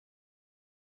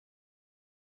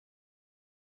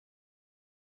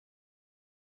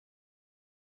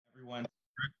Everyone,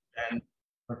 and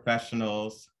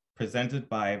professionals presented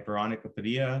by Veronica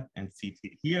Padilla and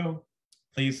Siti Keo.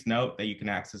 Please note that you can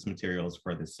access materials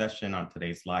for this session on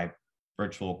today's live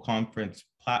virtual conference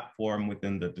platform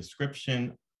within the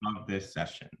description of this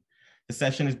session. The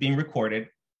session is being recorded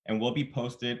and will be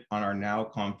posted on our Now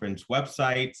Conference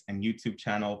website and YouTube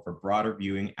channel for broader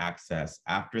viewing access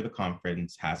after the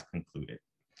conference has concluded.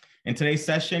 In today's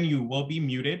session, you will be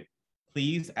muted.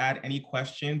 Please add any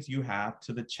questions you have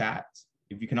to the chat.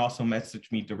 If you can also message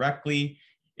me directly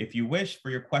if you wish for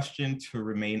your question to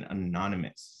remain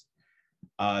anonymous.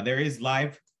 There is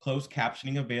live closed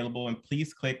captioning available, and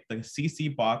please click the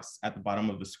CC box at the bottom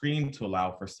of the screen to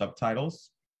allow for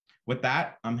subtitles. With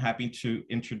that, I'm happy to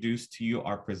introduce to you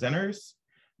our presenters,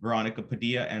 Veronica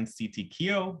Padilla and Siti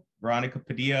Keo. Veronica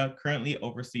Padilla currently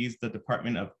oversees the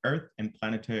Department of Earth and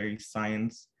Planetary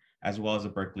Science, as well as a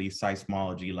Berkeley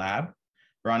Seismology Lab.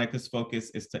 Veronica's focus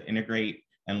is to integrate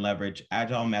and leverage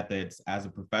agile methods as a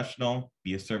professional,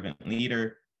 be a servant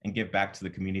leader, and give back to the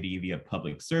community via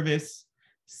public service.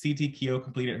 Siti Keo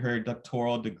completed her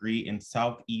doctoral degree in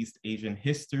Southeast Asian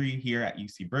history here at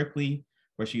UC Berkeley,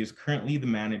 where she is currently the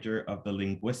manager of the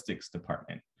linguistics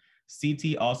department.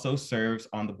 Siti also serves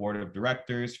on the board of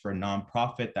directors for a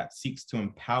nonprofit that seeks to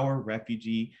empower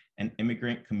refugee and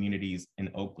immigrant communities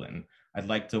in Oakland. I'd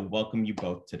like to welcome you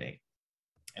both today,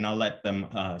 and I'll let them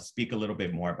speak a little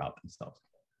bit more about themselves.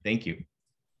 Thank you.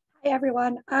 Hi,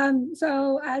 everyone.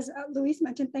 So as Luis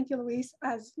mentioned, thank you, Luis.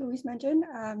 As Luis mentioned,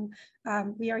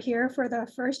 we are here for the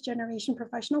first generation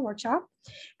professional workshop.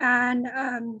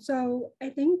 And so I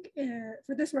think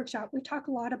for this workshop, we talk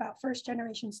a lot about first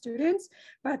generation students,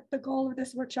 but the goal of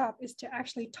this workshop is to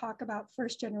actually talk about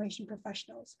first generation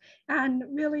professionals. And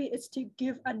really it's to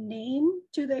give a name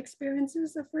to the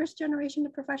experiences of first generation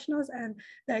professionals and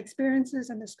the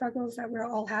experiences and the struggles that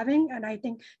we're all having. And I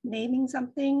think naming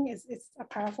something is a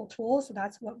powerful tool. So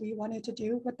that's what we wanted to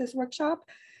do with this workshop.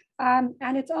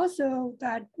 And it's also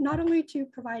that not only to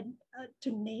provide,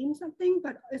 to name something,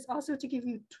 but it's also to give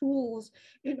you tools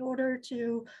in order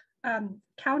to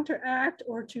counteract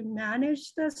or to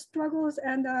manage the struggles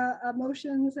and the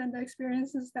emotions and the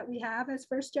experiences that we have as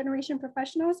first generation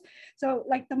professionals. So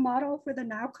like the model for the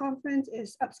Now conference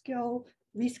is upskill,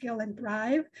 reskill, and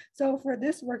thrive. So for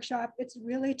this workshop, it's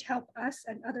really to help us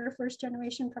and other first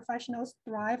generation professionals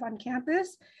thrive on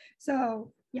campus.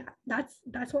 So yeah,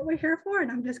 that's what we're here for, and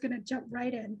I'm just gonna jump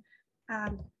right in.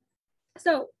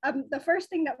 The first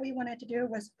thing that we wanted to do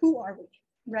was, who are we,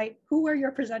 right? Who are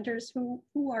your presenters?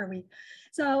 Who are we?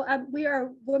 So we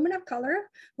are women of color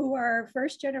who are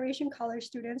first generation college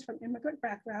students from immigrant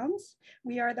backgrounds.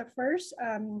 We are the first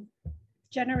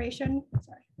generation,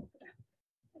 sorry,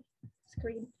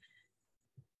 screen.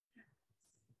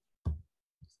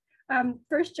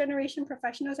 First generation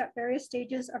professionals at various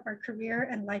stages of our career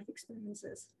and life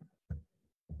experiences.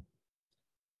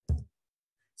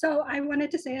 So I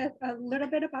wanted to say a little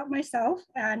bit about myself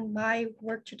and my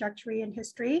work trajectory in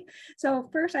history. So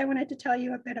first I wanted to tell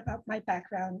you a bit about my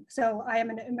background. So I am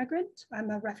an immigrant, I'm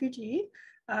a refugee.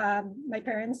 My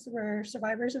parents were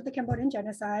survivors of the Cambodian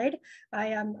genocide. I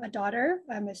am a daughter,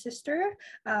 I'm a sister.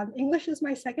 English is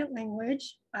my second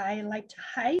language. I like to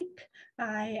hike,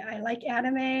 I like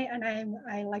anime, and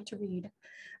I like to read.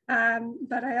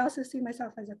 But I also see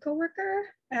myself as a coworker.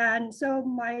 And so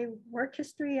my work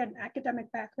history and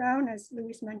academic background, as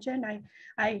Luis mentioned,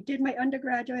 I did my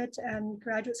undergraduate and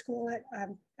graduate school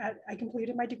I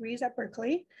completed my degrees at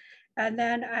Berkeley. And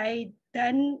then I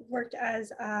worked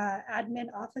as an admin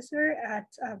officer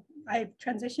I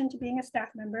transitioned to being a staff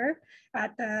member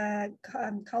at the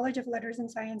College of Letters and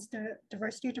Science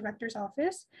Diversity Director's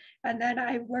Office. And then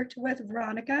I worked with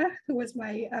Veronica, who was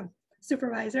my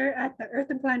supervisor at the Earth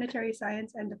and Planetary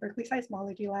Science and the Berkeley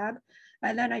Seismology Lab.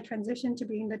 And then I transitioned to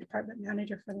being the department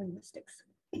manager for linguistics.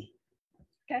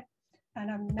 Okay,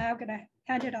 and I'm now gonna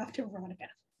hand it off to Veronica.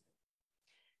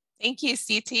 Thank you,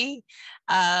 Siti.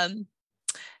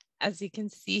 As you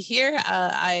can see here,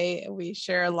 we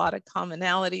share a lot of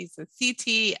commonalities with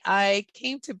Siti. I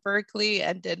came to Berkeley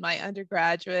and did my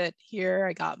undergraduate here.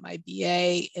 I got my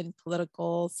BA in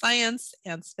political science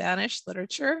and Spanish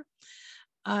literature.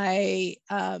 I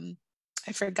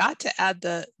forgot to add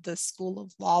the School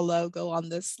of Law logo on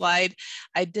this slide.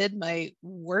 I did my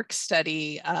work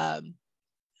study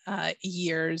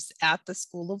years at the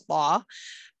School of Law.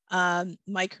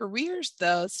 My careers,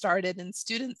 though, started in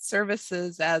student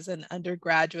services as an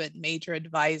undergraduate major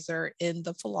advisor in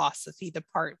the philosophy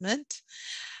department.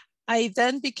 I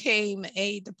then became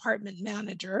a department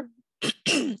manager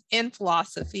in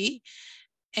philosophy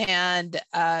and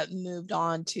moved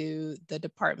on to the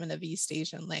Department of East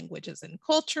Asian Languages and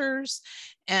Cultures.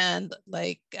 And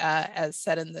as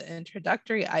said in the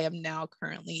introductory, I am now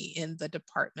currently in the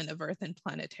Department of Earth and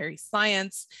Planetary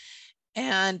Science,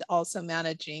 and also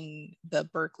managing the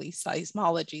Berkeley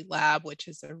Seismology Lab, which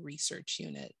is a research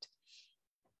unit.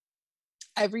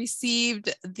 I've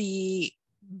received the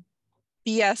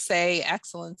BSA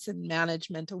Excellence in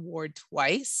Management Award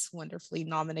twice, wonderfully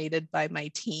nominated by my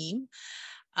team.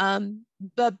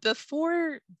 But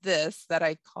before this, that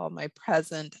I call my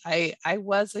present, I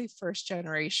was a first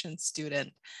generation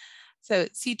student. So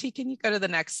Siti, can you go to the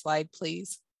next slide,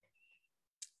 please?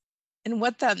 And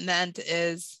what that meant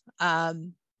is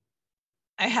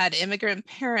I had immigrant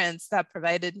parents that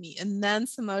provided me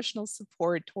immense emotional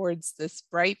support towards this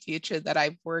bright future that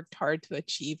I've worked hard to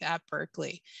achieve at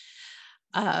Berkeley.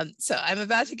 So I'm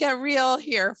about to get real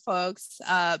here, folks.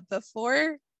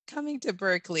 Before coming to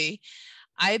Berkeley,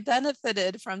 I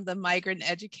benefited from the Migrant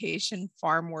Education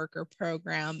Farm Worker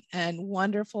Program and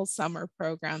wonderful summer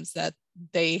programs that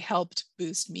they helped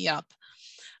boost me up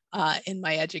in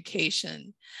my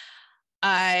education.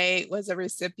 I was a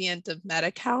recipient of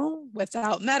Medi-Cal.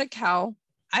 Without Medi-Cal,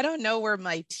 I don't know where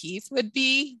my teeth would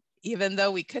be, even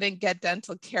though we couldn't get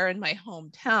dental care in my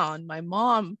hometown. My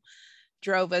mom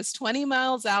drove us 20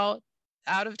 miles out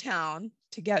of town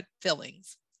to get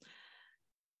fillings.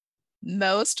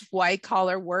 Most white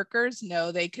collar workers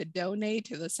know they could donate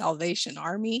to the Salvation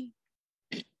Army.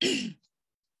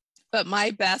 But my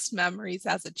best memories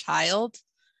as a child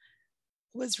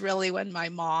was really when my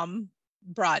mom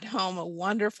brought home a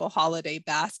wonderful holiday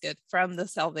basket from the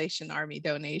Salvation Army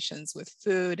donations with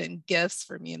food and gifts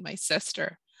for me and my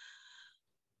sister.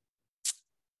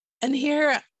 And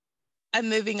here I'm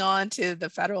moving on to the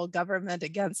federal government,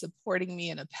 again, supporting me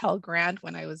in a Pell Grant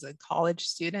when I was a college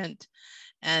student.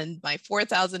 And my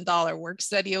 $4,000 work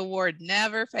study award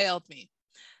never failed me.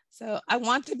 So I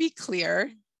want to be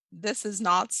clear, this is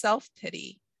not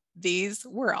self-pity. These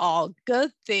were all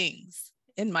good things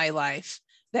in my life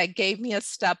that gave me a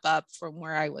step up from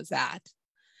where I was at.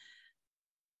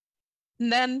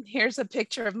 And then here's a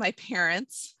picture of my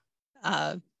parents.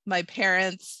 My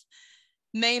parents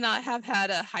may not have had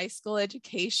a high school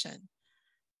education,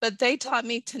 but they taught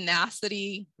me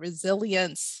tenacity,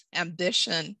 resilience,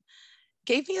 ambition,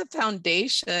 gave me a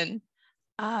foundation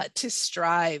to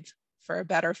strive for a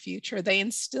better future. They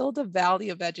instilled a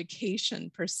value of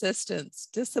education, persistence,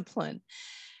 discipline,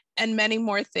 and many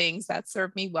more things that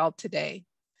serve me well today.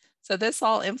 So this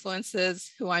all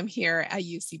influences who I'm here at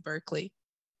UC Berkeley.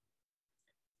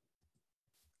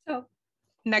 So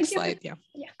next slide, yeah.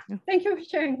 Thank you for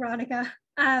sharing, Veronica.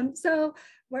 So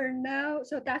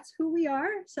that's who we are.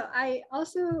 So I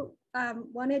also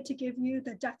wanted to give you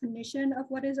the definition of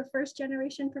what is a first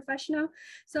generation professional.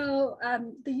 So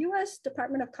the US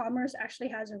Department of Commerce actually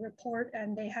has a report,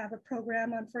 and they have a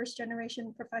program on first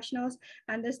generation professionals.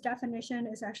 And this definition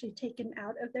is actually taken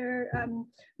out of their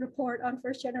report on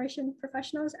first generation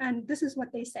professionals. And this is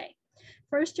what they say.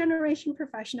 First generation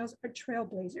professionals are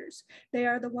trailblazers. They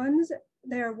are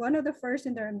one of the first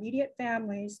in their immediate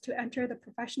families to enter the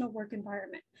professional work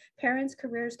environment. Parents'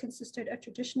 careers consisted of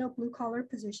traditional blue-collar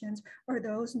positions or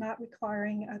those not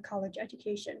requiring a college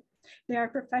education. They are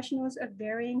professionals of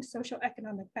varying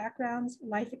socioeconomic backgrounds,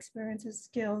 life experiences,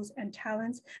 skills, and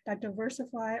talents that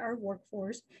diversify our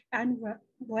workforce, and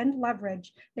when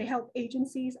leveraged, they help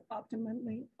agencies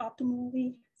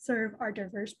optimally serve our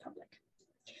diverse public.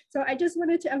 So I just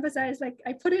wanted to emphasize,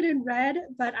 I put it in red,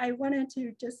 but I wanted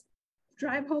to just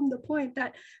drive home the point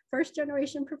that first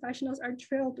generation professionals are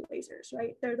trailblazers,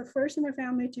 right? They're the first in their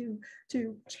family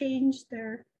to change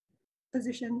their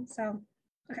position. So,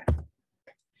 okay.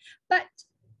 But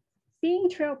being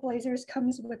trailblazers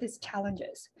comes with its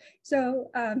challenges.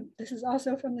 So this is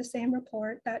also from the same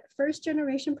report that first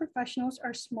generation professionals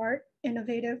are smart,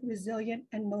 innovative, resilient,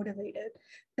 and motivated,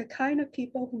 the kind of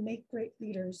people who make great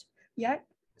leaders. Yet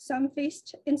some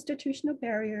faced institutional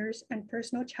barriers and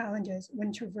personal challenges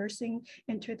when traversing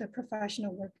into the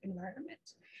professional work environment.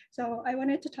 So I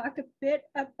wanted to talk a bit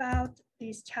about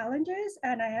these challenges,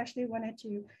 and I actually wanted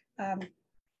to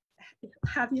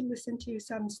have you listen to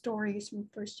some stories from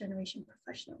first generation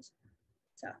professionals.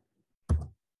 So.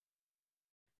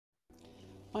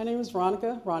 My name is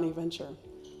Veronica Venture.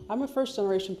 I'm a first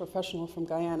generation professional from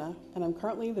Guyana, and I'm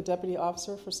currently the Deputy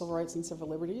Officer for Civil Rights and Civil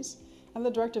Liberties and the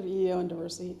Director of EEO and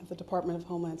Diversity at the Department of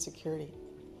Homeland Security.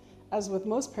 As with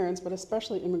most parents, but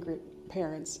especially immigrant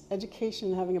parents, education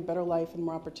and having a better life and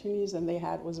more opportunities than they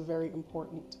had was very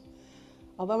important.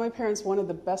 Although my parents wanted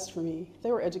the best for me,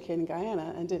 they were educated in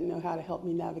Guyana and didn't know how to help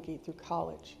me navigate through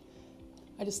college.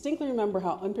 I distinctly remember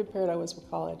how unprepared I was for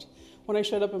college when I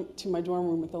showed up to my dorm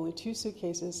room with only 2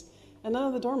 suitcases and none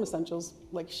of the dorm essentials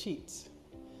like sheets.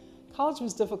 College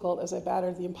was difficult as I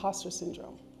battled the imposter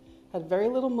syndrome. Had very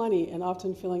little money and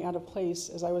often feeling out of place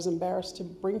as I was embarrassed to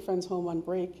bring friends home on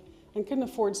break and couldn't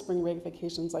afford spring break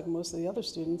vacations like most of the other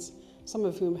students, some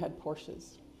of whom had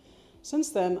Porsches.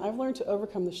 Since then, I've learned to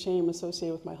overcome the shame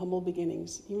associated with my humble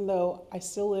beginnings, even though I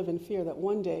still live in fear that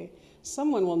one day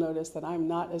someone will notice that I'm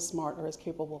not as smart or as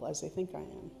capable as they think I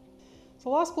am.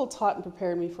 So law school taught and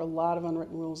prepared me for a lot of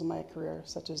unwritten rules in my career,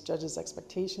 such as judges'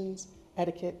 expectations,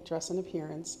 etiquette, dress and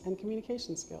appearance, and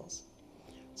communication skills.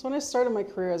 So when I started my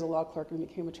career as a law clerk and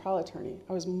became a trial attorney,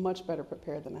 I was much better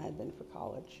prepared than I had been for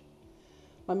college.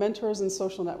 My mentors and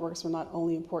social networks were not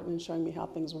only important in showing me how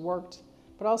things worked,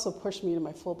 but also pushed me to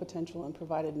my full potential and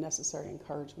provided necessary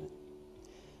encouragement.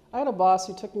 I had a boss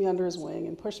who took me under his wing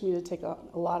and pushed me to take on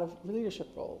a lot of leadership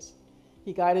roles.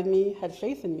 He guided me, had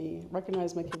faith in me,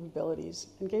 recognized my capabilities,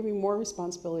 and gave me more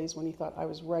responsibilities when he thought I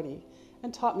was ready,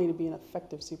 and taught me to be an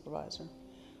effective supervisor.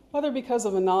 Whether because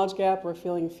of a knowledge gap or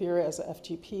feeling fear as a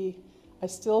FGP, I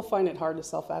still find it hard to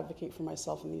self-advocate for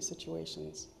myself in these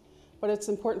situations. But it's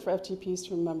important for FGPs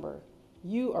to remember,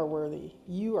 you are worthy,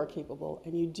 you are capable,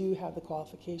 and you do have the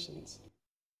qualifications.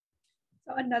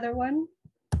 So another one.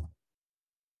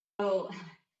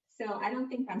 So I don't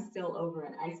think I'm still over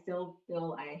it. I still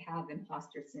feel I have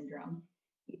imposter syndrome.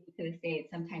 To this day, it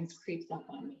sometimes creeps up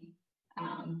on me.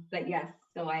 But yes,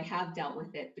 so I have dealt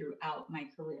with it throughout my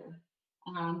career.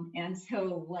 And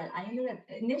so what I ended up,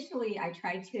 initially I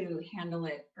tried to handle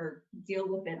it or deal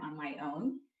with it on my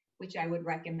own, which I would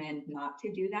recommend not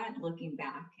to do that looking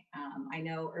back. I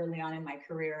know early on in my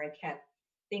career, I kept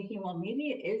thinking, well, maybe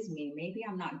it is me. Maybe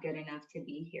I'm not good enough to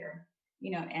be here.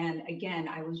 And again,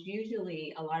 I was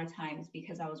usually a lot of times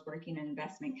because I was working in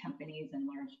investment companies and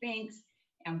large banks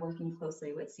and working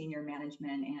closely with senior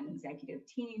management and executive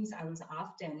teams, I was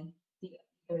often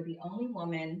the only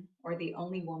woman or the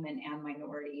only woman and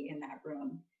minority in that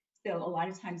room. So a lot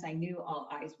of times I knew all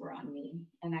eyes were on me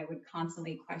and I would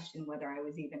constantly question whether I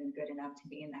was even good enough to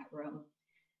be in that room.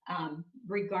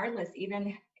 Regardless,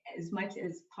 even as much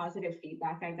as positive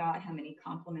feedback I got, how many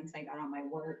compliments I got on my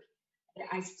work,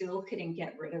 I still couldn't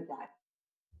get rid of that.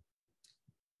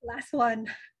 Last one.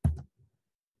 My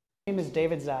name is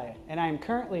David Zaya, and I am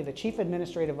currently the Chief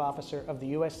Administrative Officer of the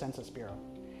U.S. Census Bureau.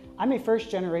 I'm a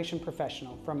first-generation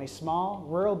professional from a small,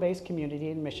 rural-based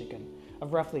community in Michigan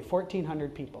of roughly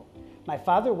 1,400 people. My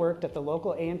father worked at the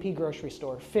local A&P grocery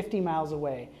store 50 miles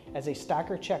away as a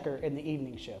stocker checker in the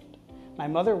evening shift. My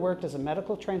mother worked as a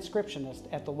medical transcriptionist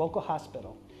at the local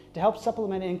hospital to help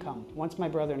supplement income once my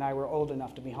brother and I were old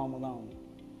enough to be home alone.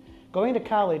 Going to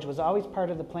college was always part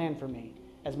of the plan for me,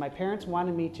 as my parents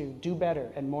wanted me to do better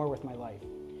and more with my life.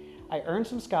 I earned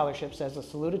some scholarships as a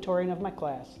salutatorian of my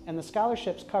class, and the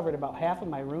scholarships covered about half of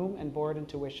my room and board and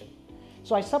tuition.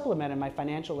 So I supplemented my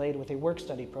financial aid with a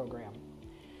work-study program.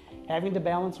 Having to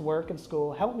balance work and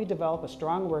school helped me develop a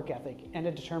strong work ethic and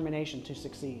a determination to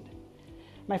succeed.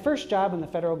 My first job in the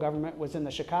federal government was in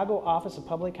the Chicago Office of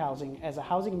Public Housing as a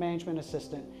housing management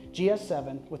assistant,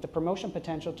 GS7, with the promotion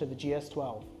potential to the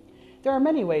GS12. There are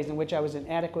many ways in which I was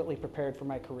inadequately prepared for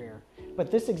my career,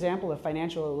 but this example of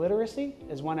financial illiteracy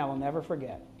is one I will never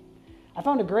forget. I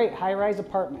found a great high-rise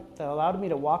apartment that allowed me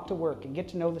to walk to work and get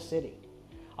to know the city.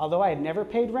 Although I had never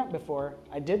paid rent before,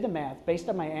 I did the math based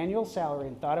on my annual salary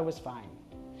and thought it was fine.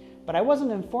 But I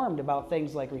wasn't informed about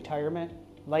things like retirement,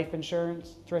 life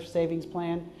insurance, thrift savings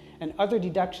plan, and other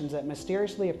deductions that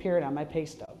mysteriously appeared on my pay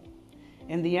stub.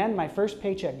 In the end, my first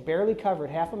paycheck barely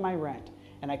covered half of my rent,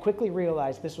 and I quickly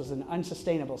realized this was an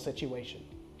unsustainable situation.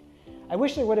 I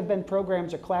wish there would have been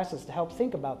programs or classes to help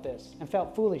think about this, and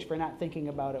felt foolish for not thinking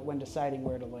about it when deciding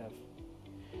where to live.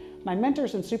 My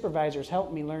mentors and supervisors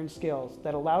helped me learn skills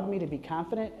that allowed me to be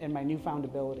confident in my newfound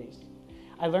abilities.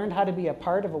 I learned how to be a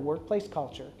part of a workplace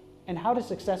culture, and how to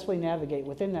successfully navigate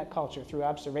within that culture through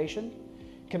observation,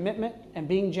 commitment, and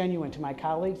being genuine to my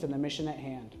colleagues and the mission at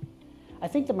hand. I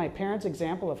think that my parents'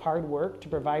 example of hard work to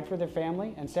provide for their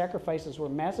family and sacrifices were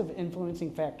massive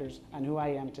influencing factors on who I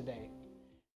am today.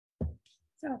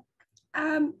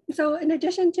 So in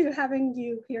addition to having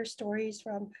you hear stories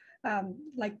from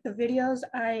like the videos,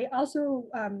 I also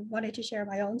wanted to share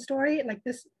my own story. Like,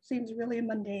 this seems really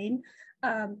mundane,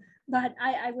 but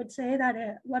I would say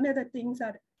that one of the things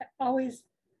that always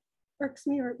irks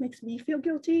me or makes me feel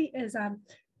guilty is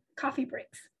coffee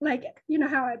breaks. Like, you know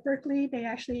how at Berkeley, they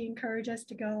actually encourage us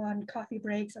to go on coffee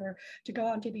breaks or to go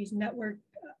onto these network,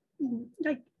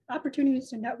 like opportunities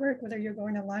to network, whether you're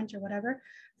going to lunch or whatever.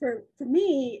 For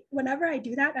me, whenever I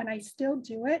do that, and I still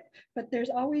do it, but there's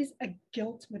always a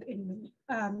guilt within me,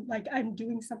 like I'm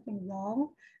doing something wrong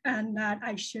and that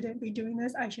I shouldn't be doing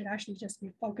this. I should actually just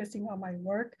be focusing on my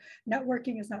work.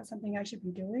 Networking is not something I should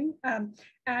be doing. And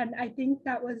I think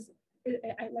that was,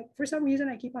 like for some reason,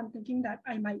 I keep on thinking that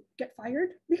I might get fired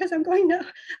because I'm going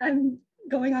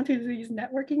on to these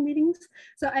networking meetings.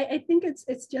 So I think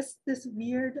it's just this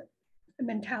weird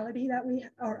mentality that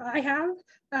I have,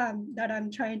 that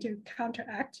I'm trying to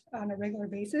counteract on a regular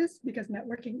basis because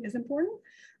networking is important.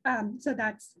 So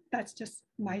that's just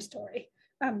my story.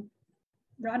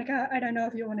 Veronica, I don't know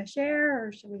if you want to share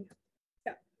or should we?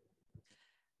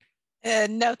 Yeah.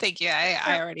 No, thank you.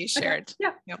 I already shared. Okay.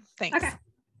 Yeah. Yep, thanks. Okay.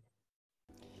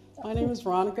 My name is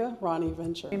Veronica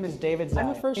Venture. My name is David Zaya. I'm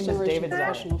a first-generation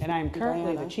professional and I am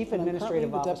currently the Chief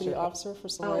Administrative the Deputy Officer. Officer for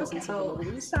Civil Rights and Civil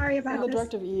Liberties. Sorry about and the this.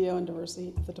 Director of EEO and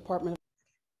Diversity at the Department of.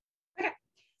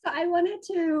 So I wanted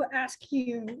to ask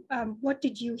you, what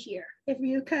did you hear? If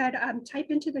you could type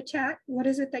into the chat, what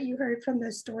is it that you heard from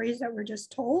the stories that were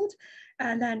just told?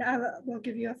 And then we'll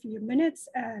give you a few minutes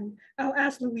and I'll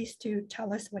ask Luis to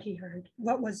tell us what he heard,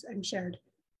 what was shared.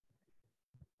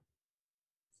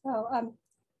 So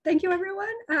thank you,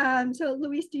 everyone. So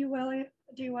Luis, do you want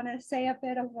to say a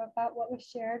bit about what was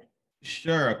shared?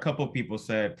 Sure. A couple of people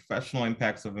said professional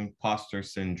impacts of imposter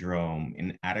syndrome,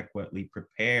 inadequately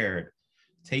prepared,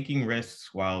 taking risks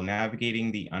while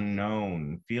navigating the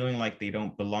unknown, feeling like they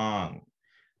don't belong,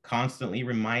 constantly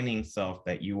reminding self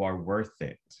that you are worth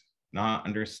it, not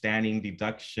understanding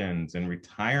deductions and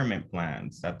retirement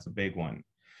plans. That's a big one.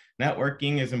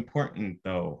 Networking is important,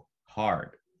 though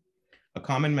hard. A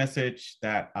common message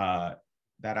that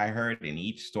I heard in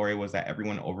each story was that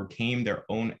everyone overcame their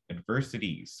own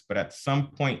adversities, but at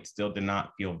some point still did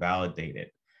not feel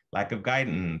validated. Lack of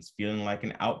guidance, feeling like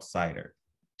an outsider.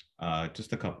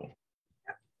 Just a couple.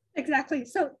 Exactly.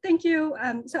 So thank you.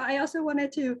 So I also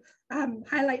wanted to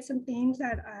highlight some themes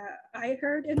that I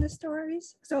heard in the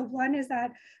stories. So one is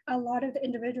that a lot of the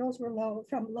individuals were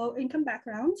from low income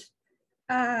backgrounds.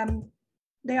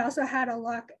 They also had a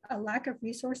lack of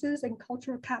resources and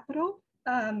cultural capital,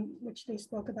 which they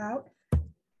spoke about.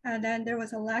 And then there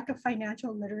was a lack of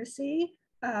financial literacy.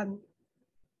 And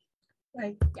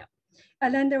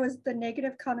then there was the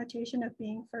negative connotation of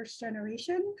being first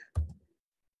generation.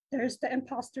 There's the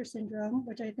imposter syndrome,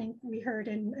 which I think we heard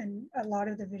in a lot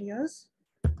of the videos.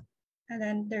 And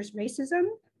then there's racism.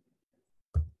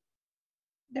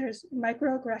 There's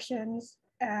microaggressions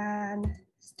and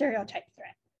stereotype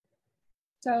threat.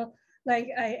 So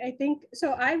I think,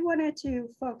 so I wanted to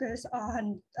focus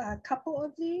on a couple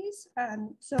of these.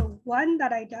 So one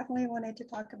that I definitely wanted to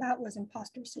talk about was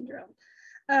imposter syndrome.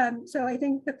 So I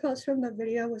think the quotes from the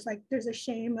video was like, there's a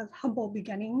shame of humble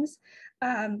beginnings,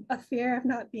 a fear of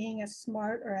not being as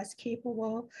smart or as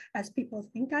capable as people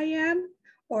think I am,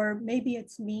 or maybe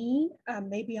it's me,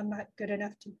 maybe I'm not good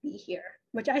enough to be here,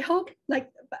 which I hope,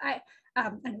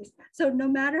 anyways, so no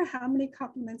matter how many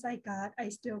compliments I got, I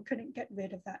still couldn't get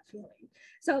rid of that feeling.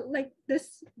 So like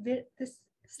this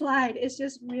slide is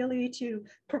just really to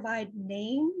provide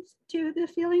names to the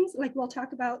feelings. Like we'll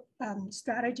talk about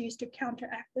strategies to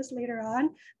counteract this later on,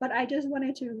 but I just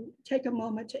wanted to take a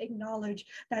moment to acknowledge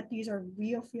that these are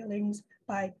real feelings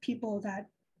by people that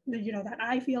that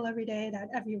I feel every day,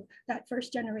 that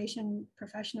first generation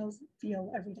professionals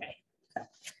feel every day. So,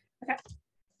 okay.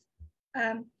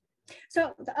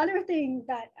 So the other thing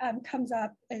that comes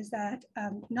up is that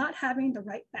not having the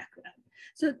right background.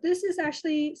 So this is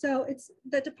actually, so it's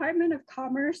the Department of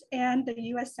Commerce and the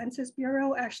US Census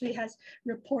Bureau actually has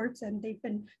reports and they've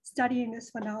been studying this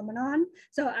phenomenon.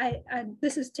 So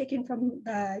this is taken from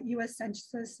the US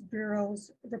Census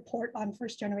Bureau's report on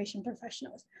first generation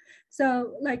professionals.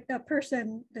 So like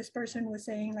this person was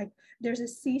saying like, there's a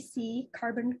CC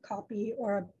carbon copy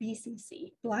or a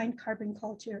BCC, blind carbon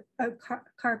culture,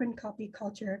 carbon copy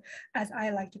culture, as I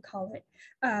like to call it.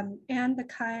 And the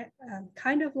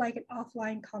kind of like an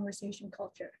offline conversation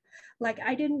culture. Like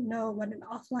I didn't know what an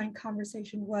offline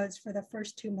conversation was for the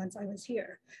first 2 months I was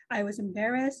here. I was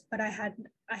embarrassed, but I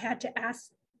had to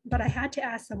ask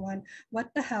someone what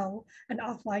the hell an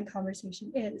offline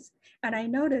conversation is. And I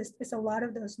noticed it's a lot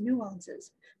of those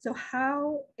nuances. So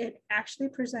how it actually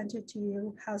presented to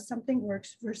you, how something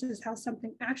works versus how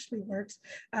something actually works,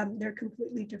 they're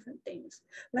completely different things.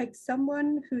 Like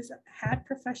someone who's had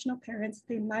professional parents,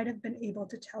 they might have been able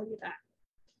to tell you that.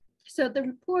 So the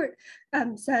report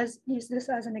use this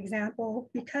as an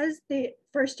example, because the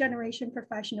first generation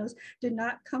professionals did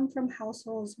not come from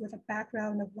households with a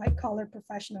background of white collar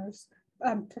professionals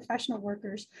professional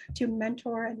workers to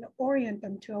mentor and orient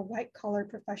them to a white-collar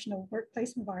professional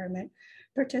workplace environment,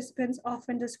 participants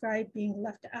often describe being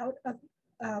left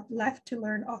to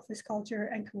learn office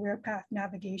culture and career path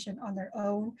navigation on their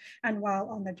own and while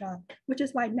on the job, which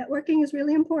is why networking is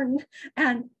really important.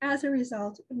 And as a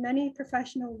result, many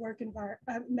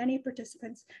many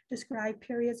participants describe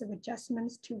periods of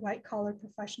adjustments to white-collar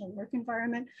professional work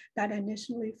environment that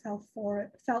initially felt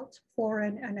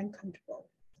foreign and uncomfortable.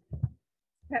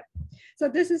 Okay. So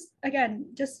this is, again,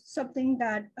 just something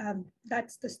that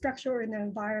that's the structure in the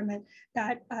environment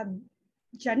that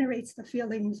generates the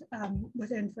feelings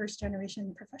within first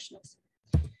generation professionals.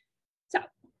 So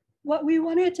what we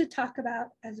wanted to talk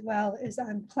about as well is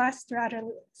class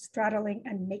straddling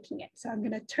and making it. So I'm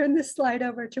going to turn this slide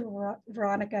over to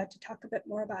Veronica to talk a bit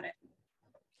more about it.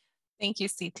 Thank you,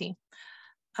 Siti.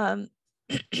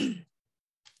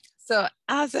 So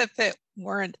as if it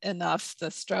weren't enough,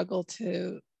 the struggle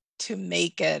to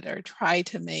make it or try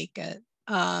to make it,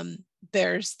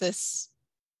 there's this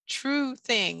true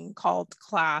thing called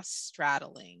class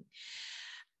straddling.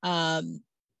 And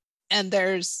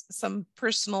there's some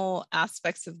personal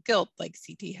aspects of guilt, like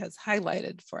Siti has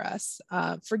highlighted for us,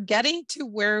 for getting to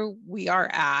where we are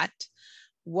at,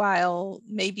 while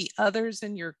maybe others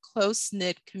in your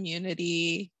close-knit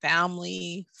community,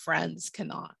 family, friends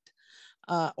cannot,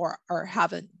 or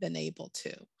haven't been able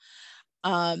to.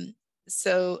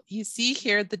 So you see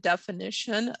here the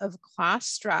definition of class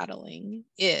straddling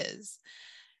is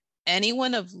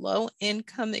anyone of low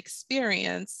income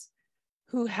experience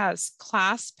who has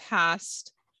class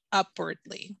passed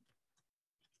upwardly.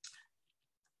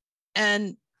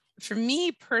 And for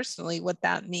me personally, what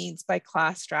that means by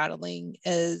class straddling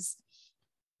is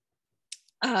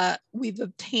we've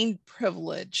obtained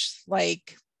privilege,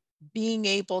 like being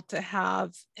able to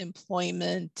have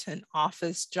employment, an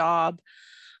office job.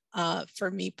 For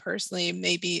me personally,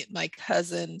 maybe my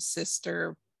cousin,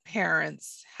 sister,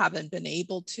 parents haven't been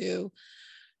able to,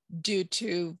 due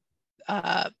to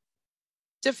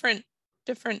different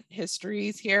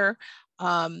histories here.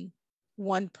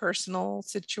 One personal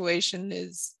situation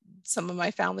is some of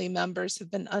my family members have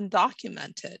been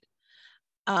undocumented.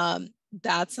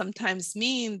 That sometimes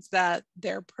means that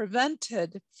they're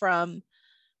prevented from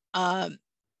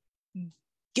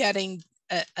getting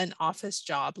an office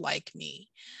job like me.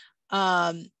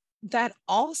 That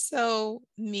also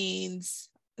means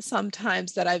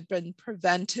sometimes that I've been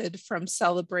prevented from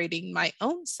celebrating my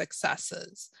own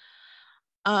successes.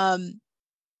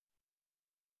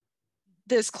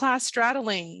 This class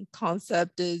straddling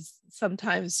concept is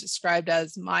sometimes described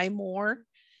as my more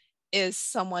is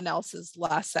someone else's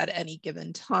less at any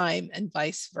given time, and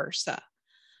vice versa.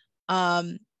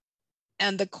 And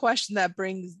the question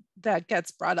that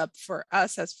gets brought up for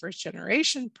us as first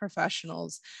generation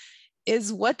professionals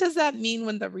is, what does that mean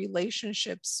when the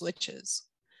relationship switches?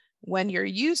 When you're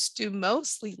used to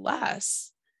mostly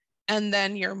less and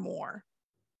then you're more.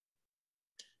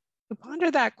 To ponder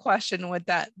that question, what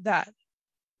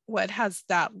has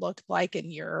that looked like in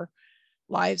your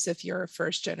lives if you're a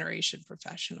first generation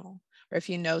professional, or if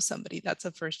you know somebody that's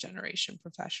a first generation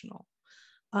professional.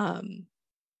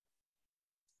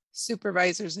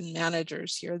 Supervisors and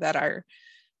managers here that are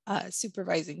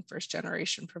supervising first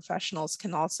generation professionals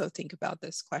can also think about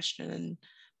this question and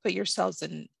put yourselves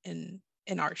in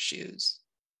our shoes.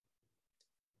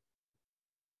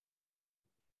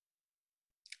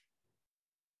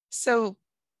 So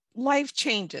life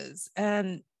changes,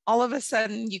 and all of a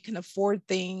sudden you can afford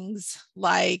things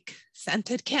like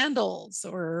scented candles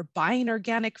or buying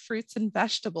organic fruits and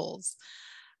vegetables.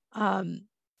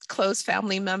 Close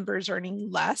family members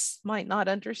earning less might not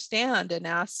understand and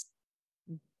ask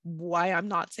why I'm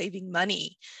not saving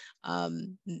money.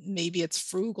 Maybe it's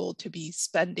frugal to be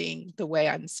spending the way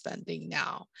I'm spending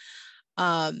now.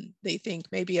 They think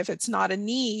maybe if it's not a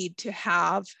need to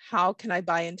have, how can I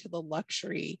buy into the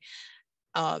luxury?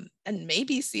 And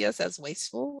maybe see us as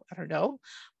wasteful, I don't know.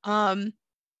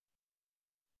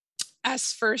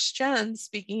 As first gen,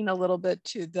 speaking a little bit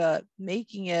to the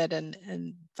making it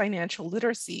and financial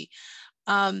literacy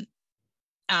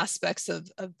aspects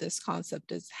of this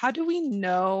concept is, how do we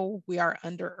know we are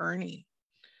under earning?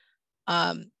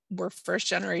 We're first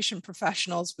generation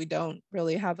professionals. We don't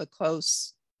really have a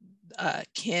close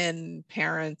kin,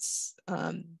 parents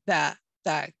that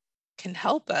can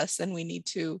help us, and we need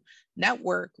to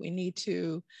network. We need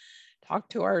to talk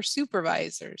to our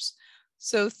supervisors.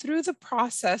 So through the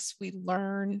process, we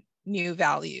learn new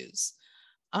values.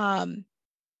 We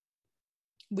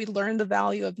learn the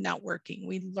value of networking.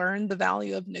 We learn the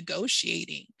value of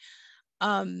negotiating.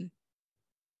 And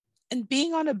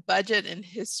being on a budget in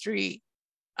history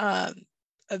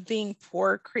being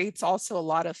poor creates also a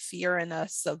lot of fear in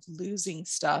us of losing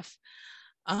stuff.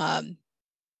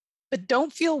 But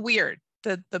don't feel weird.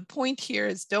 The point here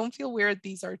is don't feel weird.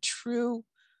 These are true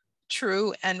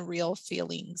and real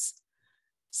feelings.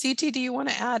 Siti, do you want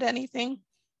to add anything?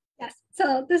 Yes.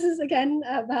 So this is again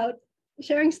about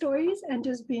sharing stories and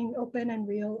just being open and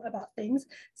real about things.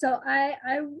 So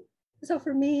so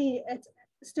for me, it's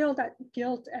still that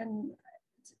guilt. And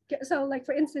so like,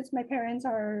 for instance, my parents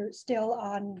are still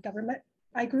on government.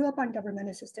 I grew up on government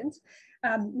assistance.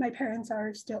 My parents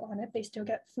are still on it. They still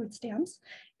get food stamps.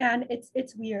 And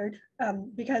it's weird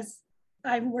because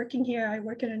I'm working here, I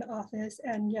work in an office,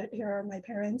 and yet here are my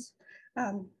parents,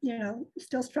 you know,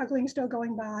 still struggling, still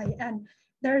going by. And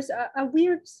there's a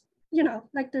weird, you know,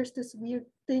 like there's this weird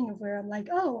thing where I'm like,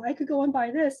 oh, I could go and buy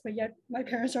this, but yet my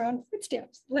parents are on food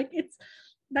stamps. Like it's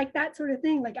like that sort of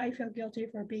thing. Like I feel guilty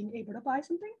for being able to buy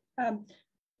something.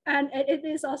 And it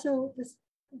is also this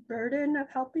burden of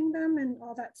helping them and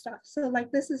all that stuff. So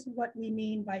like this is what we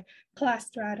mean by class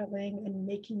straddling and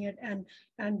making it, and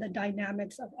the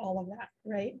dynamics of all of that,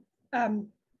 right?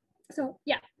 So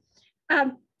yeah.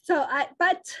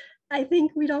 But I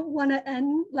think we don't want to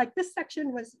end, like this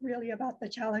section was really about the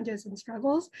challenges and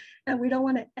struggles, and we don't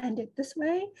want to end it this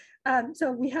way.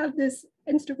 So we have this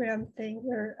Instagram thing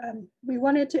where we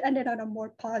wanted to end it on a more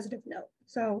positive note.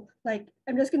 So like,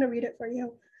 I'm just going to read it for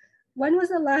you. When was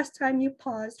the last time you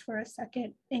paused for a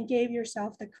second and gave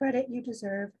yourself the credit you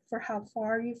deserve for how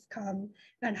far you've come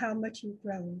and how much you've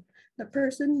grown, the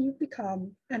person you've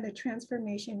become, and the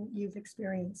transformation you've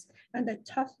experienced, and the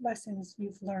tough lessons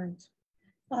you've learned?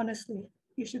 Honestly,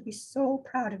 you should be so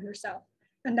proud of yourself.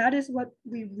 And that is what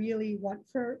we really want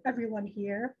for everyone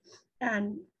here.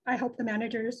 And I hope the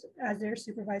managers, as they're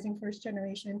supervising first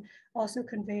generation, also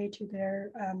convey to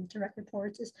their direct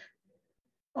reports is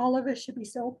all of us should be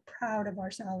so proud of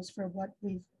ourselves for what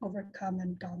we've overcome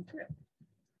and gone through.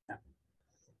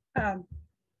 So,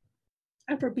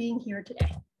 and for being here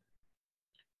today.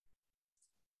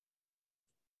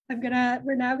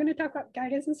 We're now gonna talk about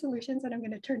guidance and solutions, and I'm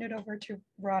gonna turn it over to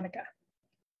Veronica.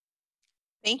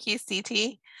 Thank you,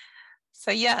 Siti.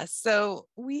 So yes, so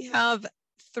we have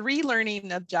 3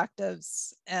 learning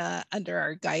objectives under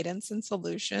our guidance and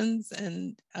solutions,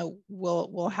 and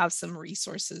we'll have some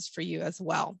resources for you as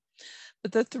well.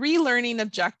 But the 3 learning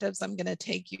objectives I'm going to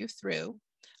take you through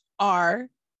are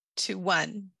to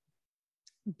 1,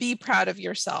 be proud of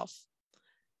yourself.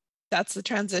 That's the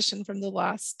transition from the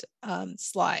last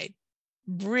slide.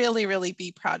 Really, really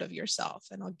be proud of yourself,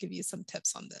 and I'll give you some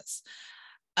tips on this.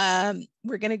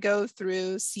 We're going to go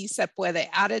through Si se puede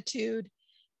attitude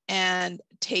and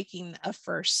taking a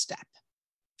first step.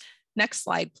 Next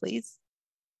slide, please.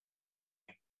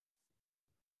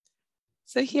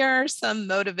 So here are some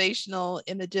motivational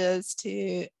images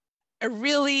to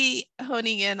really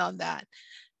honing in on that.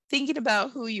 Thinking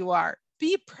about who you are.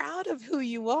 Be proud of who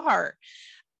you are.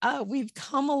 We've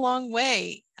come a long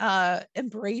way.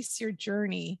 Embrace your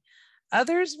journey.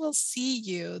 Others will see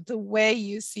you the way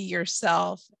you see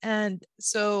yourself. And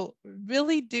so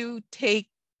really do take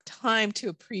time to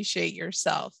appreciate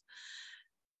yourself.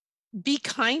 Be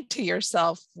kind to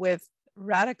yourself with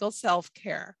radical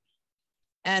self-care.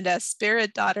 And as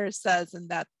Spirit Daughter says in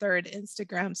that 3rd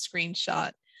Instagram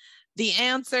screenshot, the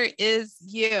answer is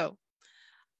you.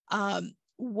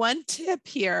 One tip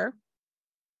here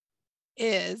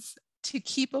is to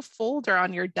keep a folder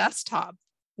on your desktop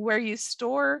where you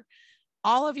store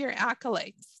all of your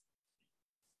accolades.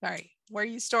 Where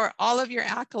you store all of your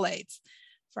accolades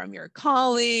from your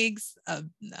colleagues,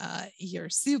 your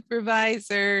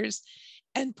supervisors,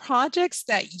 and projects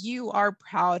that you are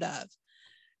proud of.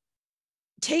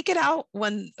 Take it out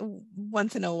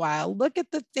once in a while. Look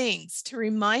at the things to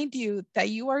remind you that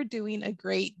you are doing a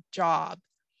great job.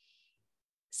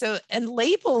 So, and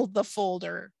label the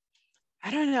folder.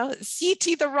 I don't know,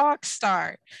 Siti the rock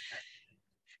star.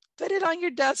 Put it on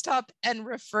your desktop and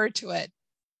refer to it.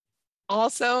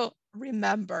 Also,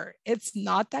 remember, it's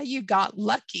not that you got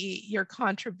lucky. Your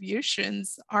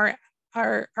contributions are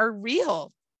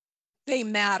real. They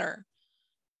matter.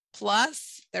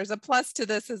 Plus, there's a plus to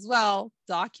this as well.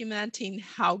 Documenting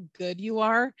how good you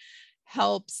are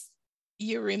helps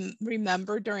you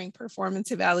remember during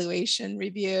performance evaluation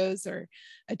reviews or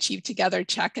Achieve Together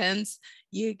check-ins.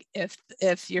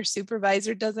 If your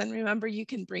supervisor doesn't remember, you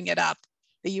can bring it up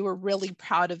that you were really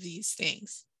proud of these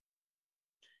things.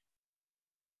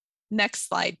 Next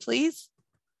slide, please.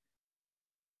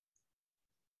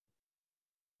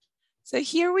 So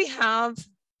here we have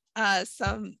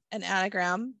an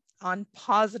anagram on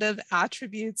positive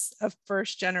attributes of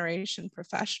first generation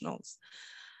professionals.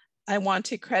 I want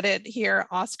to credit here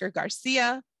Oscar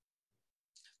Garcia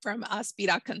from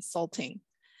Aspira Consulting.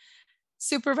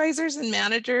 Supervisors and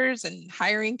managers and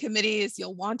hiring committees,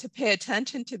 you'll want to pay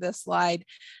attention to this slide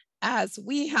as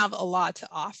we have a lot to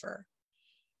offer.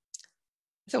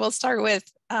 So we'll start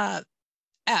with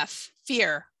F,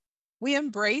 fear. We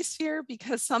embrace fear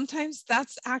because sometimes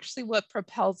that's actually what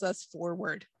propels us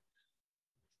forward.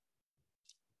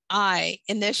 I,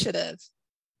 initiative.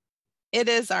 It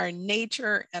is our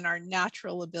nature and our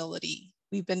natural ability.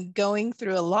 We've been going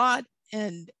through a lot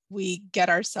and we get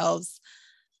ourselves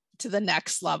to the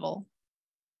next level.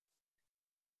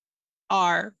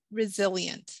 R,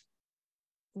 resilient.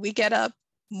 We get up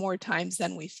more times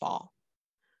than we fall.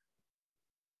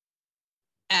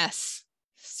 S,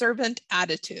 servant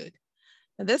attitude.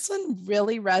 Now, this one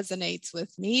really resonates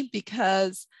with me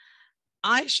because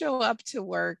I show up to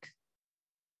work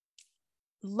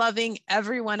loving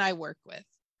everyone I work with,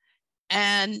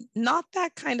 and not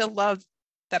that kind of love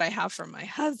that I have for my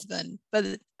husband,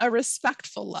 but a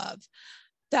respectful love.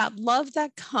 That love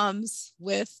that comes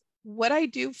with what I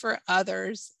do for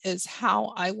others is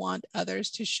how I want others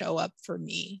to show up for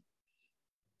me.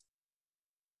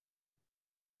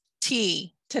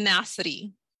 T,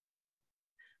 tenacity.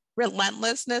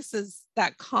 Relentlessness is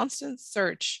that constant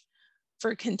search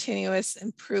for continuous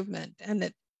improvement.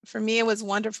 And for me, it was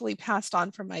wonderfully passed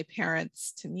on from my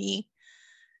parents to me.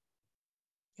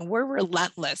 And we're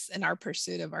relentless in our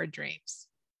pursuit of our dreams.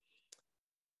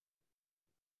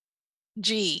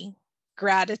 G,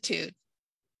 gratitude.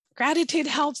 Gratitude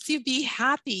helps you be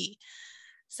happy.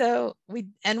 So we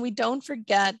don't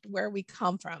forget where we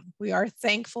come from. We are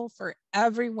thankful for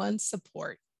everyone's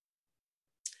support.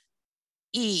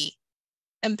 E,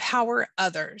 empower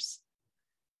others.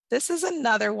 This is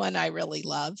another one I really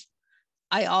love.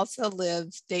 I also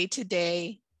live day to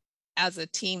day as a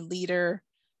team leader,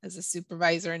 as a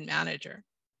supervisor and manager.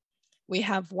 We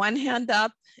have one hand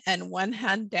up and one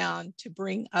hand down to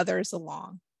bring others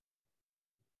along.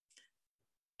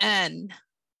 N,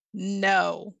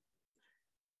 no.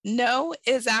 No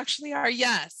is actually our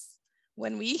yes.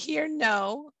 When we hear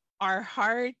no, our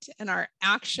heart and our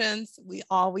actions, we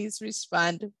always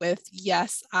respond with,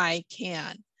 yes, I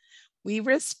can. We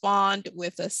respond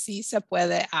with a sí se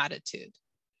puede attitude.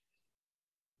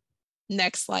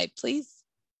 Next slide, please.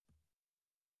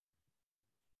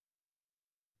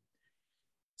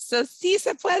 So sí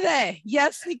se puede,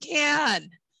 yes, we can.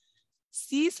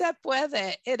 Sí se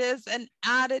puede, it is an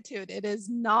attitude. It is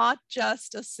not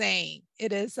just a saying.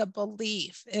 It is a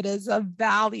belief. It is a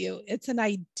value. It's an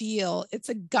ideal. It's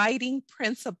a guiding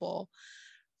principle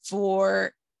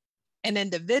for an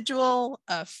individual,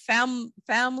 a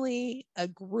family, a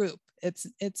group.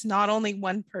 It's not only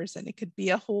one person. It could be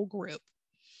a whole group.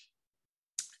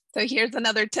 So here's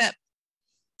another tip.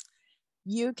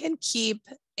 You can keep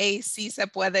a sí se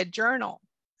puede journal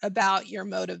about your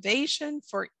motivation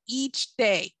for each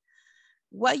day,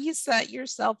 what you set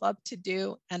yourself up to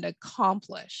do and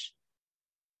accomplish.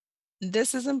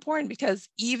 This is important because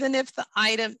even if the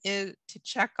item is to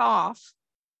check off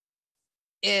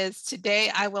is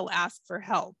today I will ask for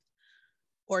help,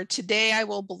 or today I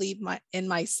will believe in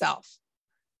myself.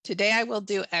 Today I will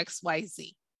do X, Y,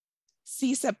 Z.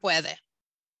 Sí se puede.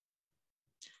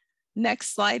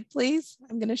 Next slide, please.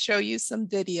 I'm going to show you some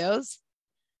videos.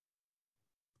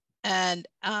 And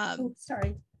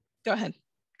sorry. Go ahead.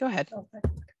 Go ahead. Order?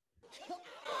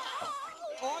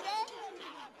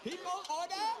 People,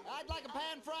 order? I'd like a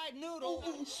pan-fried noodle.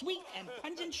 Ooh, sweet and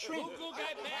pungent shrimp.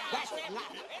 That's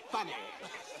not funny.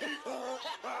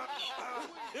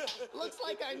 Looks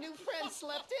like our new friend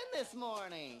slept in this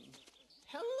morning.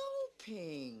 Hello,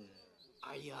 Ping.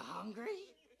 Are you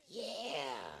hungry? Yeah,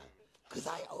 because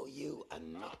I owe you a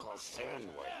knuckle sandwich.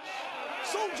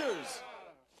 Soldiers!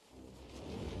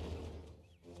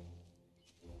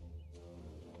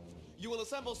 You will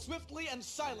assemble swiftly and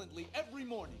silently every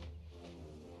morning.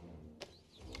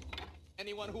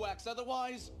 Anyone who acts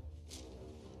otherwise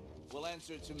will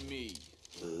answer to me.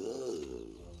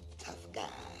 Ooh, tough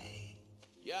guy.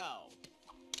 Yao.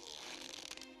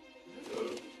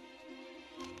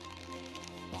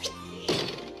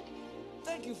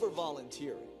 Thank you for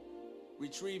volunteering.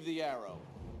 Retrieve the arrow.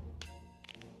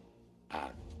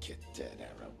 I'll get that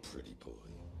arrow, pretty boy.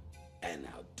 And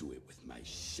I'll do it with my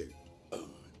shirt on.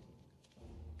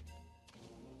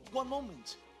 One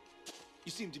moment.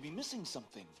 You seem to be missing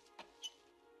something.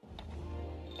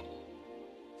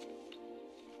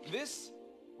 This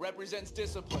represents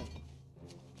discipline.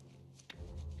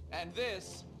 And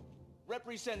this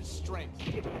represents strength.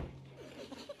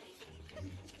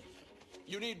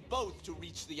 You need both to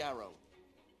reach the arrow.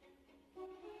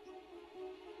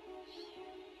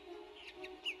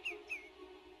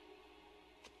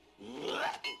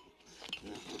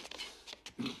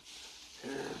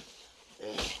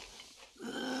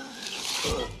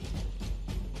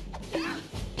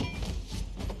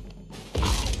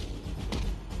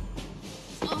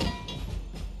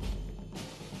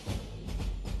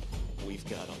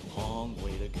 got a long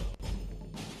way to go.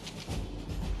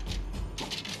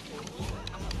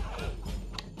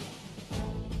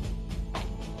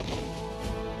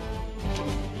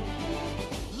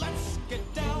 Let's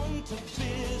get down to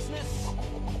business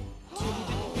to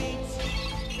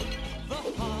defeat the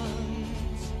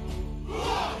Huns.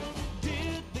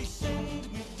 Did they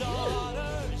send me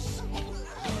daughters?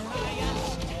 And I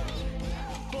asked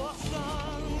for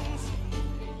sons.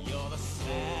 You're the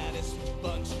saddest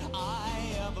bunch I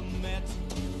ever met,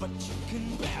 but you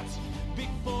can bet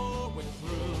before we're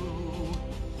through,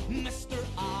 Mister,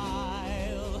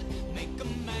 I'll make a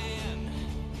man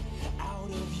out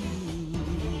of you.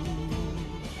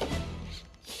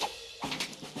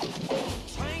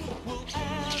 Tranquil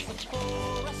as a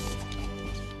forest,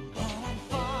 but on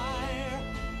fire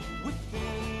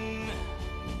within.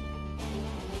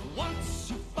 Once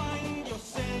you find your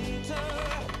center,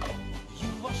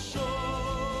 you are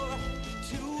sure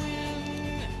to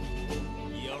win.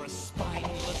 You're a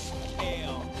spineless,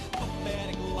 pale,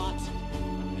 pathetic lot,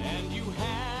 and you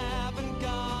haven't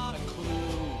got a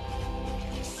clue.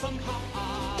 Somehow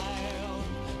I'll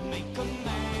make a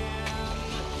man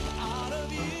out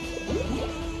of you.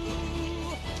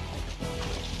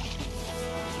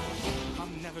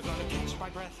 I'm never gonna catch my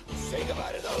breath. Say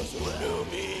goodbye to those who knew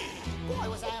me. Boy,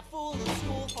 was I a fool in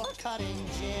school for cutting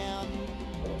gin.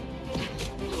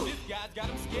 This guy's got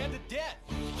him scared to death.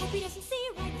 Hope he doesn't see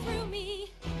right through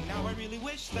me. Now I really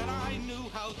wish that I knew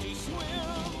how to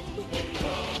swim.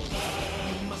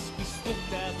 You must be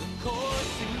swift as the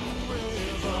coursing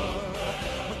river,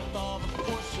 with all the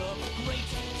force of a great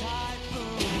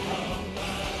typhoon,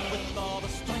 with all the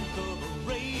strength of a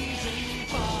raging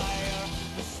fire,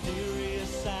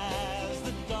 mysterious as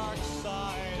the dark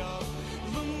side of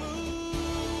the moon.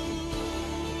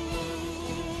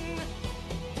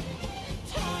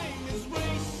 Time is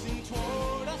racing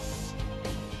toward us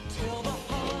till the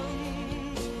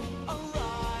Huns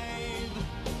arrive.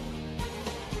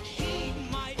 Heed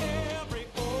my every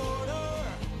order,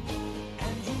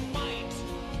 and you might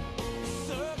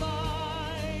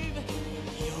survive.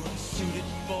 You're unsuited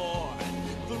for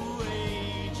the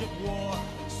rage of war,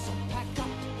 so pack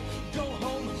up, go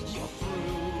home, you're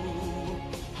through.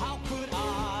 How could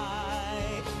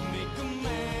I make a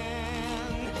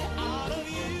man out of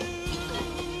you?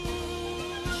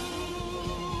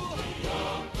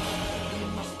 You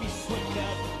must be swift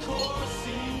as the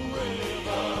coursing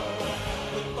river,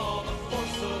 with all the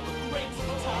force of a great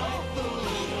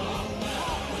typhoon,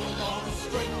 with all the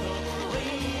strength of a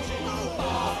raging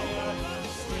fire,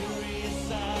 mysterious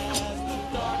as the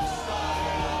dark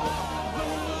side of the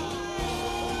moon.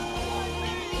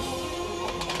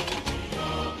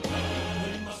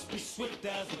 You must be swift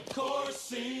as the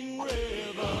coursing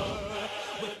river,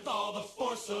 with all the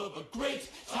force of a great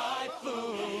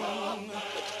typhoon,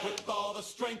 with all the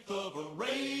strength of a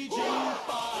raging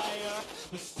fire,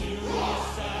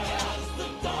 mysterious as the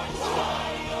dark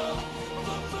side of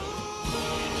the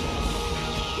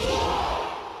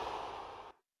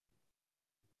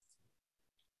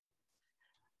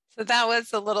So that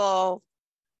was a little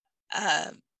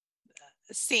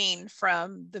scene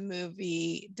from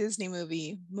the Disney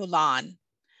movie Mulan.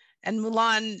 And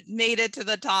Mulan made it to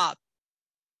the top.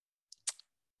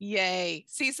 Yay,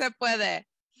 sí se puede.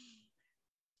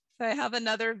 So I have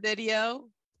another video,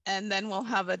 and then we'll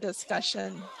have a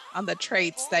discussion on the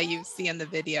traits that you see in the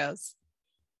videos.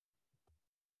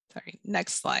 Sorry,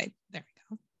 next slide. There we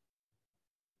go.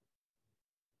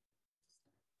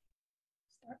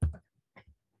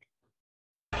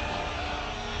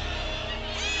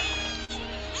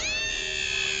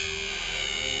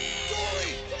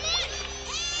 Dory!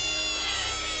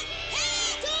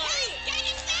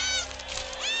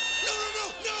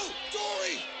 No!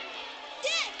 Dory!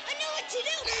 Dad, I know what to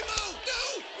do. Nemo! No!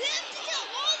 We have to tell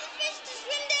all the fish to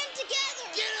swim down together.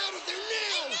 Get out of there I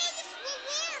now! know this will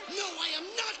work. No, I am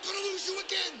not gonna lose you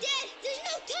again! Dad, there's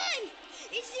no time.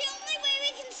 It's the only way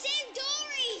we can save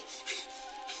Dory.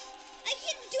 I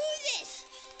can do this.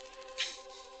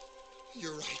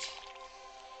 You're right.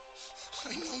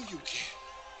 I know you can.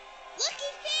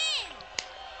 Lucky Finn.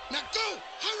 Now go!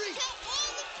 Hurry! Tell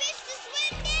all the fish to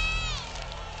swim down.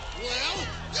 Well,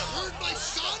 you heard my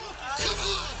son? Come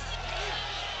on!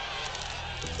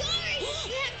 Dory, you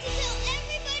have to tell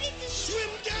everybody to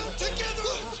Swim down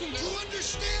together! You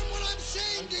understand what I'm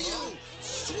saying to you?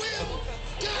 Swim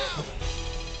down!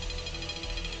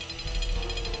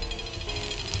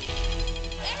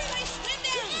 Everybody swim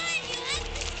down. Come on, you have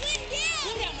to swim down.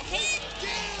 Swim down, okay?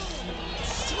 Down!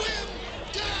 Swim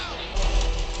down!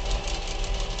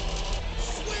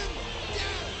 Swim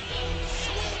down!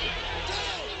 Swim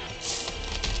down!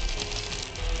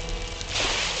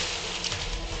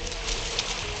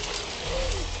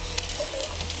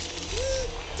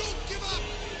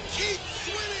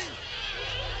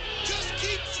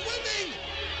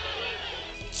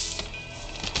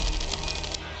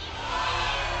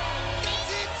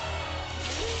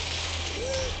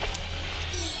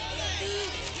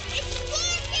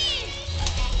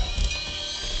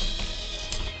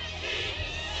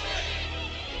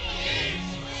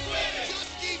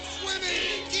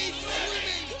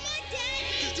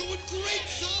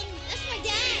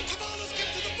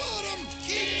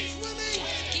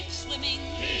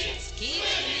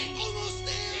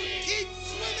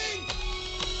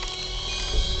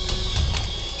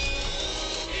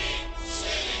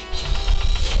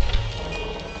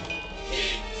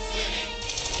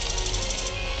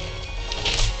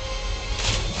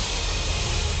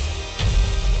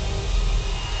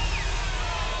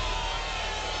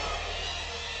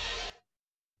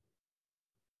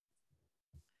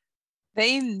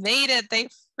 They made it. They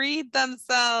freed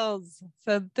themselves.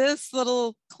 So this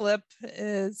little clip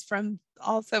is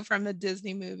also from a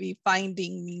Disney movie,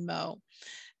 Finding Nemo,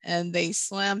 and they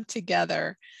swam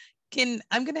together. I'm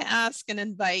going to ask and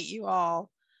invite you all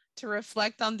to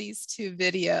reflect on these two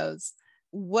videos.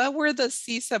 What were the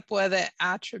Si Se Puede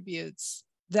attributes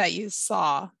that you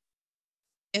saw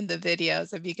in the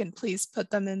videos? If you can please put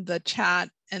them in the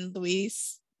chat. And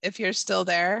Luis, if you're still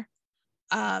there,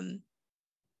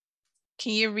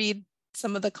 can you read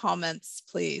some of the comments,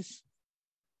 please?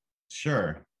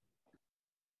 Sure.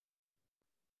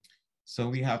 So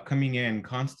we have coming in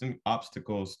constant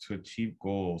obstacles to achieve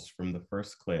goals from the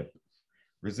first clip: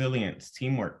 resilience,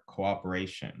 teamwork,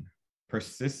 cooperation,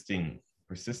 persistence,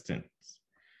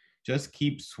 just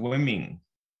keep swimming,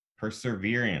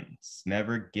 perseverance,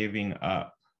 never giving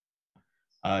up,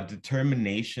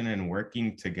 determination and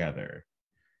working together,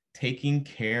 taking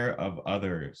care of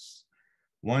others.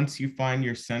 Once you find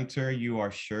your center, you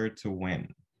are sure to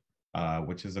win,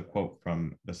 which is a quote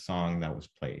from the song that was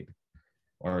played,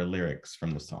 or lyrics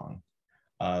from the song.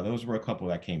 Those were a couple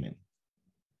that came in.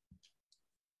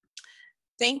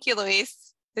 Thank you,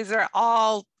 Luis. These are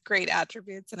all great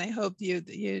attributes, and I hope you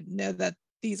know that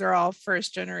these are all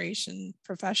first generation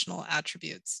professional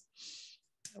attributes.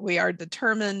 We are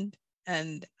determined,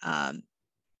 and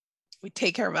we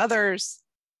take care of others.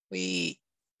 We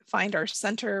find our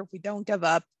center, we don't give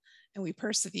up, and we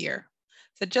persevere.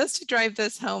 So just to drive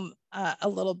this home a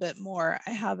little bit more,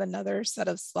 I have another set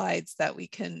of slides that we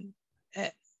can,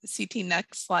 CT,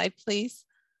 next slide, please.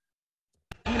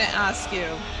 I'm gonna ask you,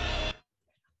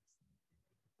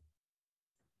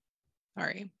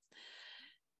 sorry,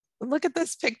 look at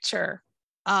this picture.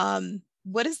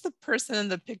 What is the person in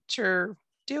the picture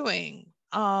doing?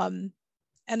 And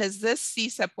is this Si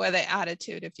Se Puede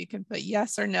attitude? If you can put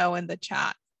yes or no in the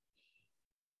chat.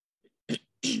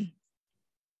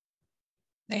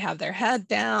 They have their head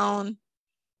down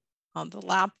on the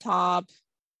laptop.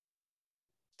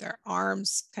 Their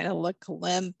arms kind of look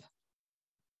limp.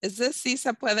 Is this Si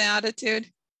Se Puede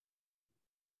attitude?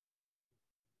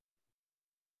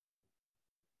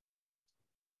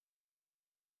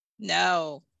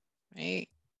 No, right?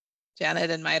 Janet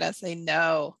and Maida say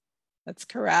no. That's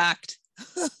correct.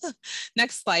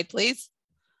 Next slide, please.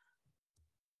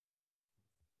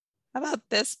 How about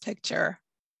this picture?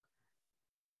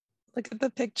 Look at the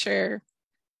picture.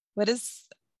 What is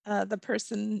the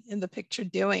person in the picture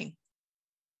doing?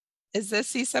 Is this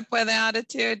Si Se Puede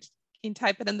attitude? Can you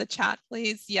type it in the chat,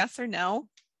 please? Yes or no?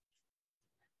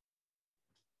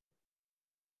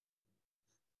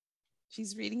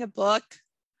 She's reading a book,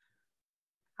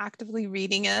 actively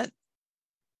reading it.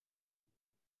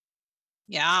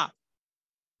 Yeah.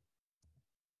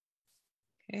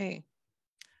 Okay.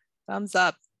 Thumbs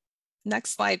up.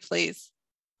 Next slide, please.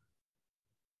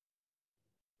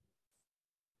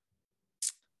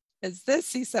 Is this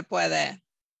Si Se Puede?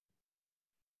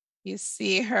 You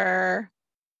see her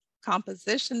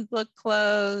composition book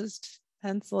closed,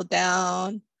 pencil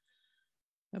down,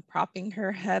 and propping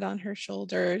her head on her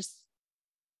shoulders.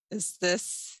 Is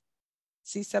this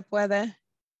Si Se Puede?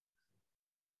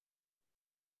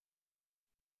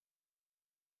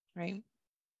 Right?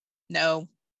 No.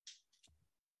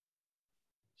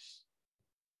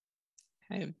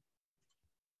 Okay.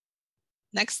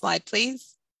 Next slide,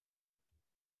 please.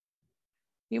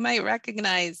 You might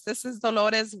recognize, this is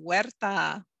Dolores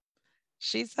Huerta.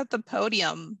 She's at the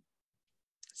podium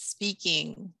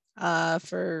speaking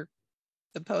for,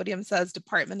 the podium says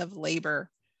Department of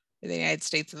Labor for the United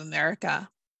States of America.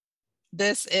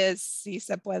 This is Si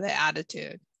Se Puede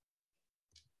attitude.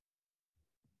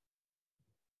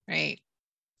 Right.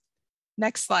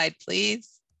 Next slide,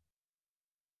 please.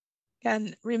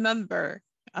 Again, remember,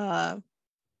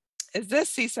 is this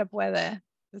Si Se Puede?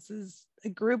 This is a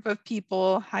group of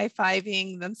people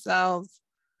high-fiving themselves.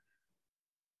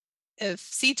 If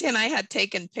Siti and I had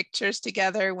taken pictures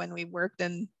together when we worked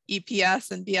in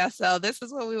EPS and BSL, this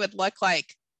is what we would look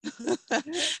like,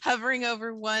 hovering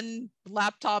over one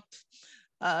laptop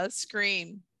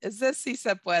screen. Is this Si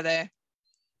Se Puede?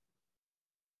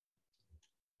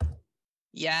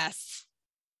 Yes,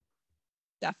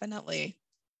 definitely,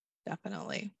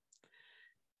 definitely.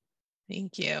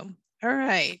 Thank you. All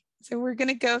right, so we're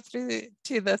gonna go through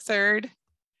to the third.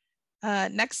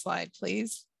 Next slide,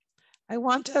 please. I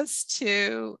want us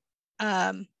to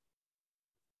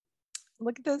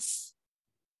look at this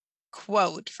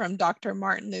quote from Dr.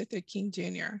 Martin Luther King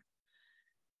Jr.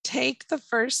 Take the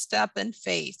first step in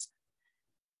faith.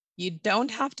 You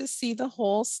don't have to see the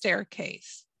whole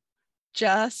staircase.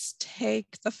 Just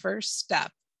take the first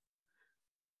step.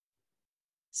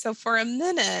 So for a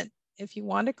minute, if you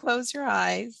want to close your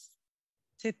eyes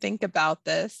to think about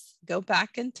this, go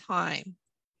back in time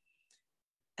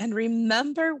and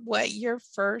remember what your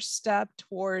first step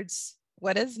towards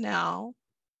what is now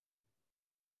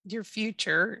your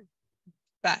future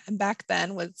back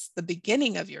then was the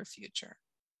beginning of your future.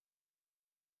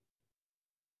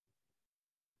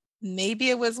 Maybe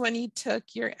it was when you took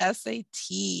your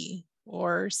SAT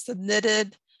or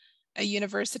submitted a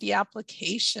university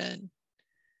application,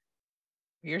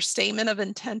 your statement of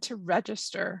intent to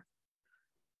register.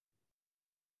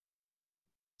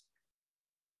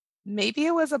 Maybe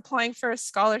it was applying for a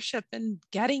scholarship and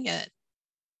getting it.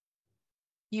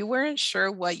 You weren't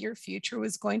sure what your future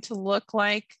was going to look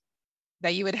like,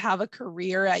 that you would have a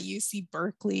career at UC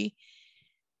Berkeley,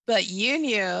 but you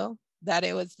knew that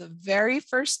it was the very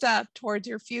first step towards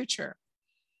your future.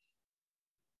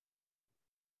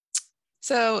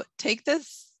 So take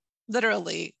this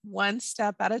literally one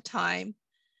step at a time,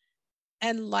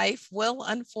 and life will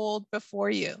unfold before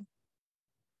you.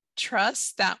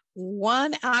 Trust that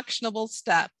one actionable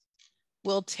step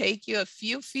will take you a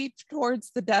few feet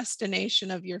towards the destination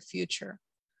of your future.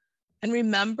 And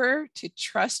remember to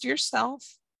trust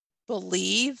yourself,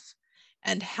 believe,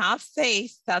 and have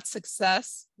faith that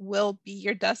success will be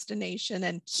your destination,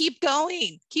 and keep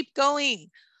going,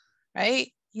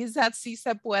 right? Use that si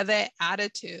se puede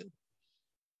attitude.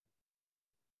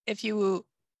 If you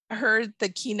heard the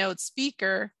keynote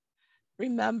speaker,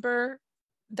 remember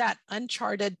that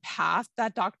uncharted path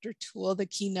that Dr. Toole, the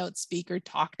keynote speaker,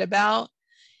 talked about.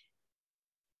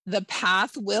 The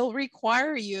path will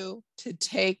require you to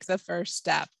take the first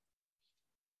step.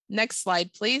 Next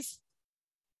slide, please.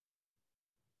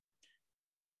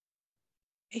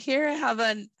 Here I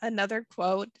have another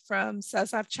quote from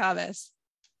Cesar Chavez.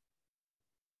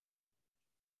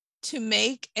 To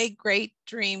make a great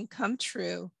dream come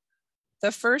true,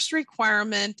 the first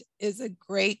requirement is a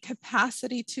great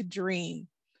capacity to dream.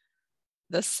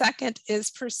 The second is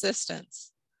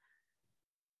persistence.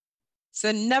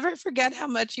 So never forget how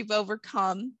much you've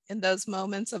overcome in those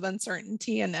moments of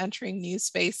uncertainty and entering new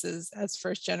spaces as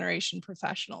first-generation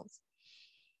professionals.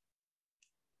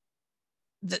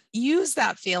 Use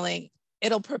that feeling.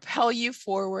 It'll propel you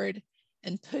forward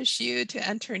and push you to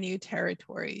enter new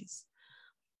territories.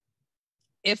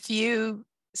 If you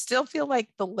still feel like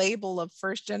the label of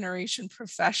first-generation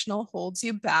professional holds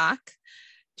you back,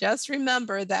 just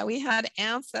remember that we had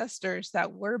ancestors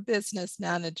that were business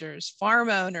managers, farm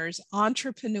owners,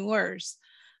 entrepreneurs.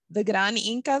 The Gran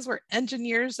Incas were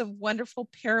engineers of wonderful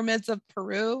pyramids of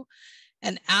Peru,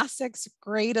 and Aztecs,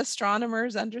 great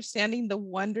astronomers, understanding the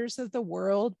wonders of the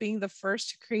world, being the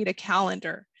first to create a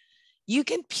calendar. You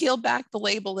can peel back the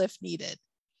label if needed.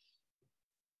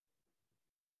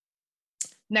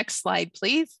 Next slide,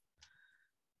 please.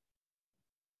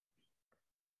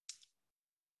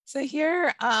 So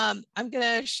here, I'm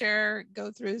going to go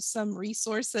through some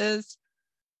resources.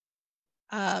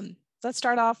 Let's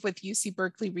start off with UC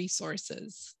Berkeley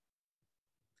resources.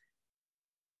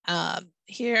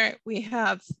 Here we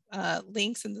have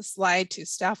links in the slide to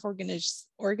staff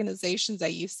organizations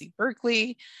at UC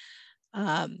Berkeley.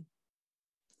 I'm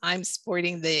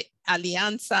supporting the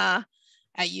Alianza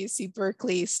at UC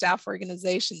Berkeley staff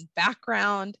organization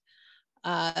background.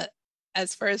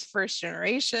 As far as first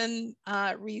generation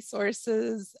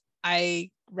resources, I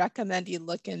recommend you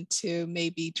look into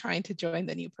maybe trying to join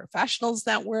the New Professionals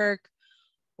Network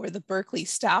or the Berkeley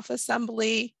Staff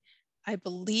Assembly. I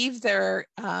believe their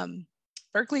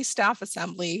Berkeley Staff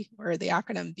Assembly, or the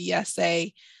acronym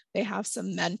BSA, they have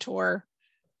some mentor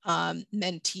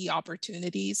mentee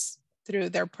opportunities through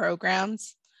their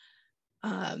programs.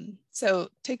 So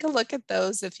take a look at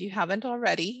those if you haven't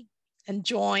already and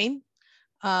join.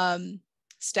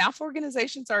 Staff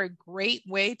organizations are a great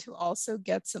way to also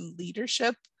get some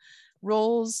leadership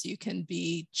roles. You can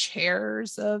be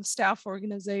chairs of staff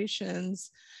organizations.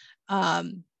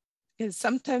 Because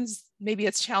sometimes maybe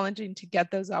it's challenging to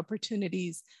get those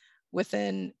opportunities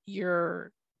within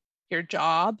your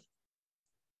job,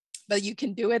 but you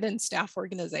can do it in staff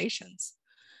organizations.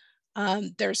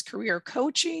 There's career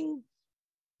coaching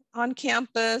on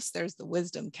campus. There's the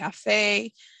Wisdom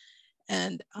Cafe,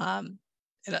 and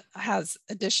it has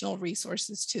additional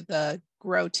resources to the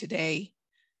Grow Today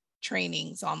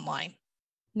trainings online.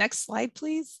 Next slide,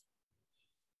 please.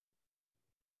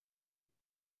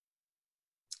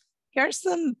 Here are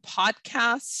some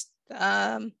podcasts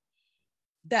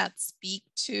that speak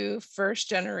to first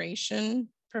generation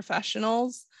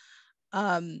professionals.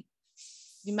 You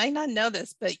might not know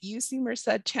this, but UC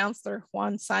Merced Chancellor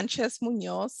Juan Sanchez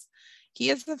Munoz He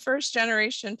is the first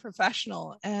generation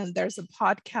professional, and there's a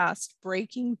podcast,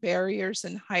 Breaking Barriers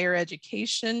in Higher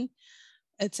Education.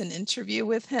 It's an interview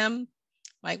with him.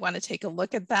 Might want to take a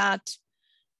look at that.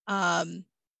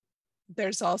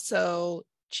 There's also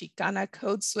Chicana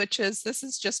Code Switches. This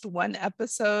is just one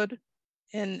episode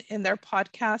in their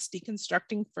podcast,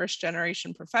 Deconstructing First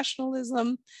Generation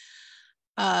Professionalism.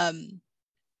 The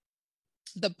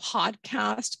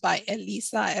podcast by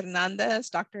Elisa Hernandez,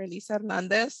 Dr. Elisa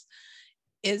Hernandez,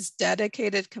 is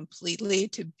dedicated completely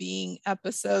to being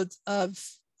episodes of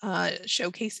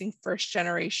showcasing first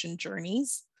generation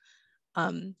journeys.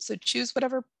 So choose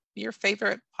whatever your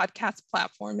favorite podcast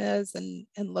platform is and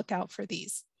look out for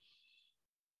these.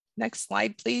 Next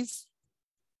slide, please.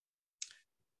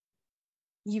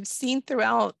 You've seen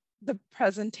throughout the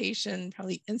presentation,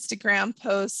 probably Instagram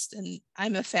posts, and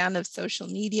I'm a fan of social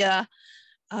media.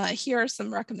 Here are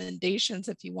some recommendations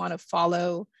if you want to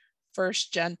follow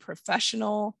first gen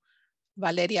professional,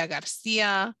 Valeria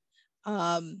Garcia.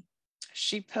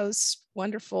 She posts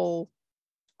wonderful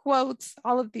quotes.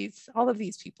 All of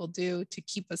these people do to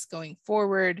keep us going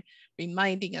forward,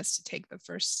 reminding us to take the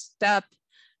first step,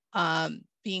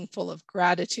 being full of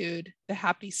gratitude. The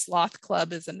Happy Sloth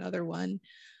Club is another one.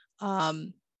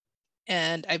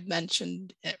 And I've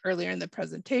mentioned earlier in the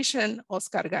presentation,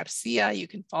 Oscar Garcia, you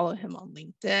can follow him on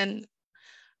LinkedIn,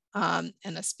 and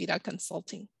Aspira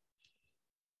Consulting.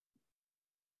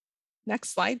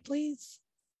 Next slide, please.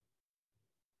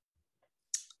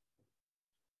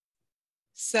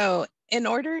 So in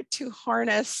order to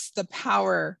harness the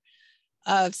power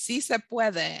of Si Se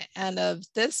Puede and of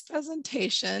this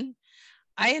presentation,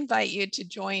 I invite you to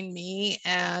join me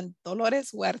and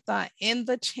Dolores Huerta in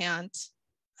the chant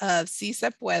of Si Se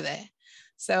Puede.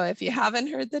 So if you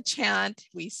haven't heard the chant,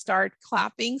 we start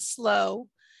clapping slow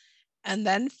and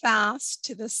then fast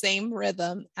to the same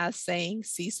rhythm as saying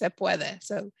Si Se Puede.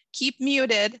 So keep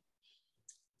muted,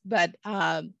 but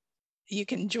you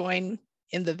can join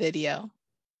in the video.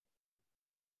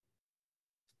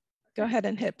 Go ahead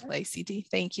and hit play, Siti.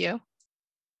 Thank you.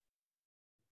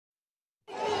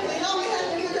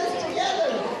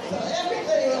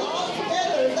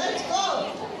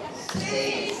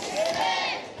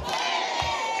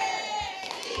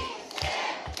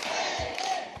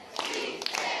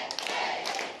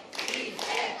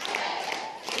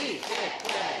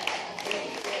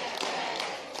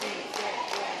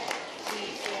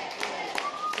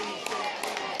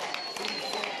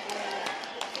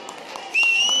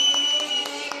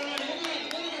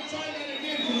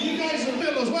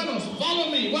 Follow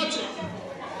me, watch it.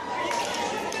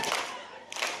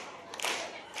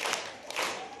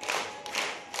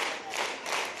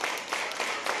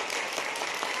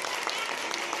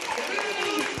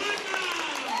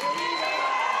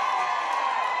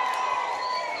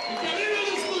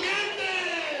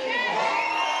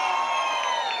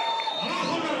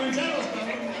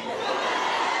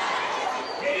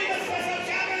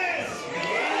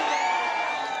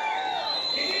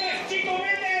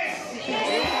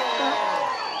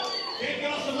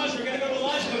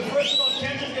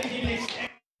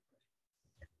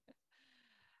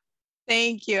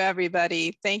 Thank you,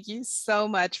 everybody. Thank you so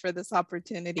much for this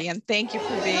opportunity, and thank you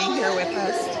for being here with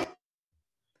us.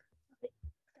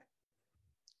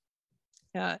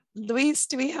 Luis,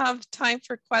 do we have time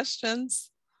for questions?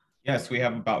 Yes, we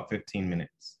have about 15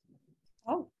 minutes.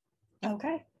 Oh,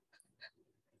 okay.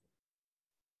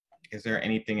 Is there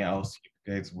anything else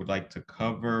you guys would like to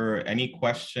cover? Any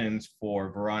questions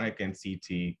for Veronica and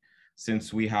Siti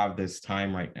since we have this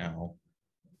time right now?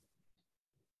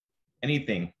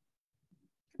 Anything?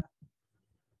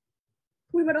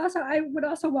 I would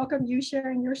also welcome you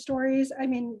sharing your stories. I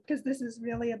mean, because this is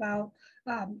really about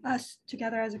us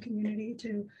together as a community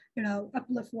to,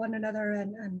 uplift one another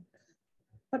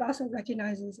but also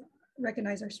recognize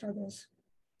our struggles.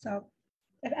 So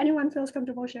if anyone feels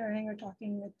comfortable sharing or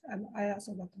talking, I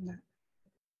also welcome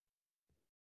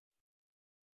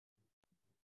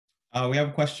that. We have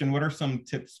a question. What are some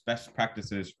tips, best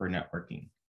practices for networking?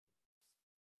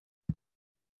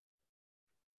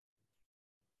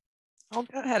 I'll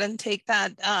go ahead and take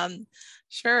that.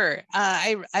 Sure.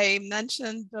 I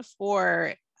mentioned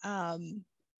before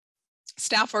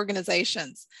staff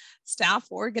organizations.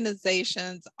 Staff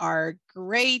organizations are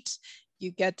great.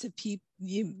 You get to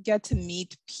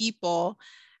meet people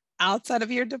outside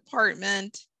of your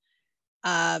department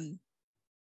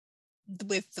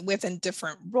within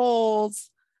different roles.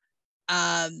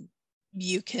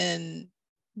 You can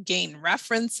gain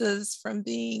references from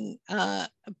being a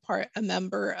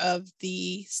member of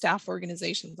the staff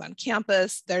organizations on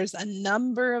campus. There's a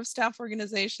number of staff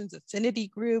organizations, affinity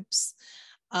groups.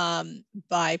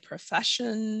 by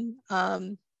profession.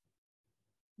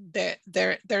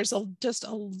 There's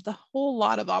the whole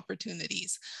lot of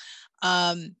opportunities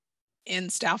in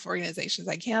staff organizations.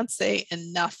 I can't say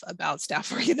enough about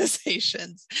staff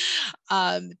organizations.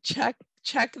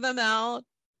 Check them out.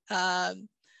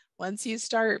 Once you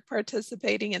start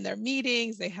participating in their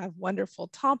meetings, they have wonderful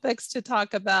topics to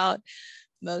talk about.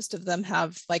 Most of them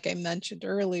have, like I mentioned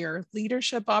earlier,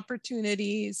 leadership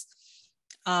opportunities.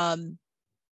 And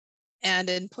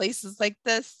in places like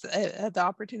this, the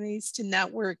opportunities to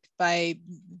network by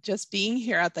just being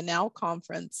here at the NOW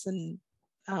conference and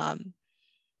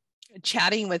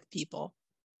chatting with people.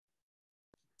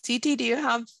 Siti, do you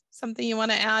have something you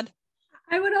want to add?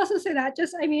 I would also say that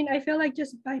I feel like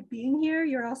just by being here,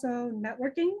 you're also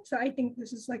networking. So I think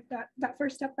this is like that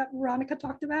first step that Veronica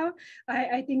talked about.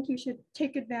 I think you should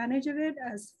take advantage of it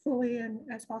as fully and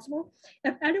as possible.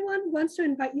 If anyone wants to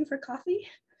invite you for coffee,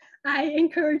 I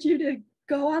encourage you to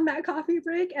go on that coffee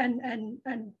break and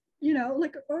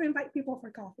or invite people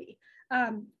for coffee.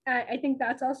 I think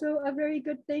that's also a very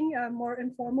good thing, a more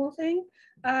informal thing.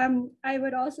 I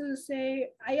would also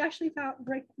say I actually found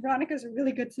Veronica's a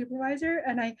really good supervisor,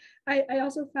 and I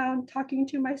also found talking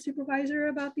to my supervisor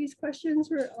about these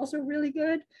questions were also really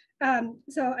good.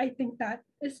 So I think that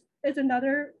is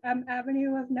another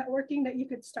avenue of networking that you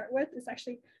could start with. Is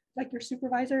actually like your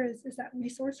supervisor is that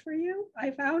resource for you,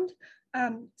 I found.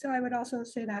 So I would also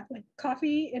say that like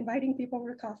coffee, inviting people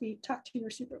for coffee, talk to your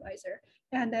supervisor,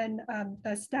 and then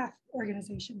the staff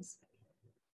organizations.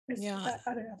 Yeah.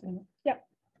 Other avenue. Yeah.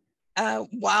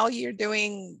 While you're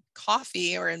doing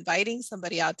coffee or inviting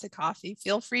somebody out to coffee,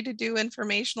 feel free to do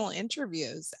informational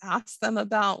interviews. Ask them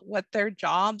about what their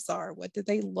jobs are. What do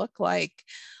they look like?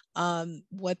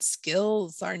 What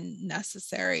skills are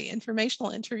necessary?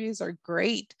 Informational interviews are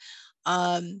great.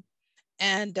 And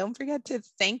don't forget to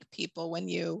thank people when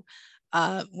you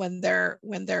when they're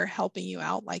helping you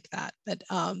out like that. But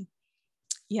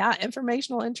yeah,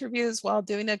 informational interviews while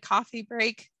doing a coffee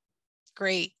break,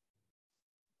 great.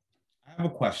 I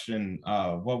have a question.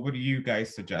 What would you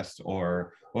guys suggest,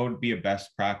 or what would be a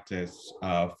best practice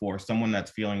for someone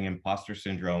that's feeling imposter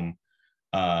syndrome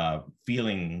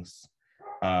feelings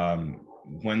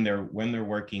when they're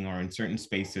working or in certain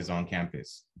spaces on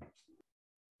campus?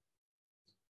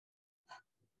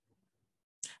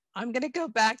 I'm going to go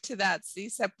back to that si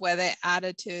se puede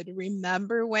attitude.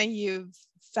 Remember when you've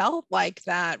felt like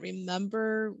that.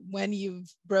 Remember when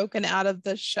you've broken out of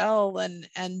the shell and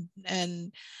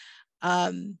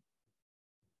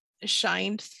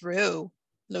shined through,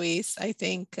 Luis. I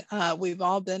think we've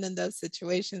all been in those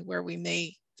situations where we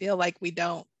may feel like we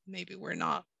don't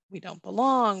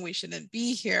belong, we shouldn't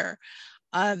be here.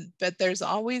 But there's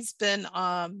always been,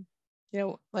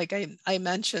 like I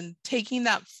mentioned, taking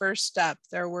that first step.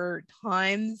 There were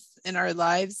times in our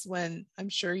lives when I'm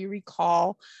sure you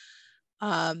recall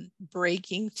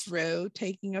breaking through,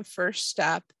 taking a first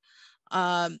step.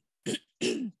 And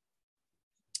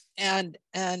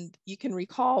you can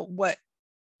recall what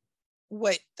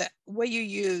you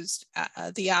used,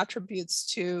 the attributes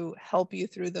to help you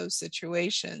through those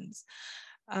situations.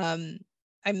 I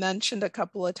mentioned a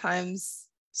couple of times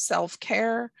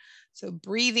self-care, so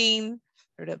breathing,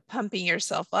 sort of pumping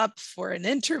yourself up for an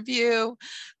interview,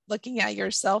 looking at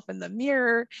yourself in the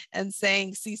mirror and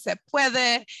saying si se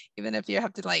puede, even if you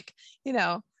have to talk,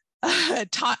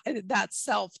 that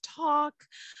self-talk,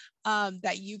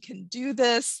 that you can do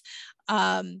this,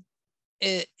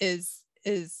 it is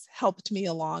helped me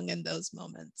along in those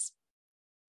moments.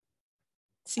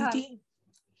 Siti?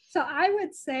 So I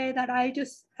would say that I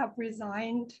just have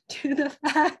resigned to the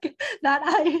fact that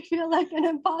I feel like an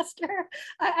imposter.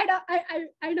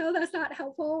 I know that's not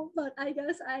helpful, but I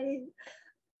guess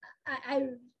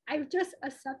I've just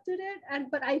accepted it,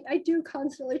 but I do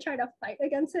constantly try to fight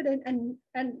against it and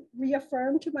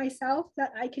reaffirm to myself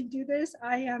that I can do this.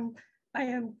 I am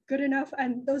good enough,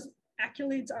 and those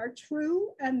accolades are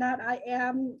true, and that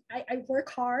I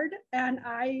work hard, and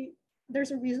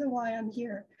there's a reason why I'm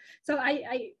here. So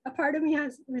a part of me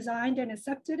has resigned and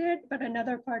accepted it, but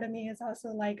another part of me is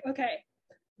also like, okay,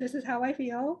 this is how I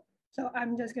feel. So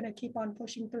I'm just gonna keep on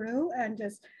pushing through and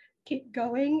just keep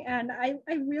going. And I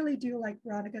really do like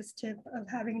Veronica's tip of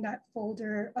having that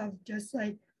folder of just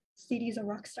like, Siti's a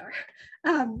rock star.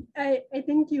 I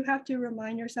think you have to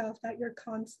remind yourself that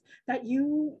that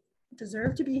you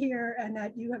deserve to be here and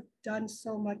that you have done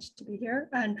so much to be here.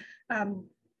 And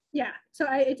yeah, so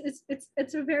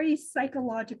it's a very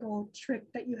psychological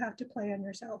trick that you have to play on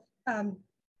yourself.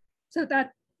 So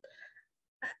that,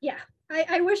 yeah,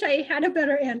 I wish I had a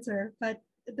better answer, but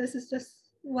this is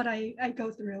just what I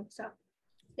go through. So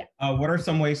What are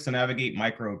some ways to navigate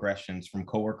microaggressions from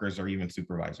coworkers or even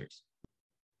supervisors?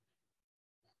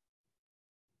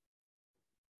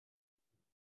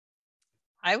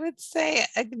 I would say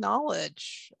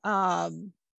acknowledge.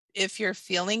 If you're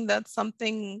feeling that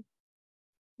something,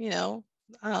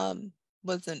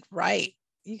 wasn't right,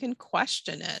 you can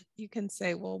question it. You can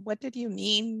say, well, what did you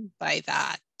mean by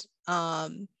that?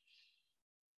 And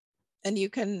you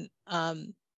can,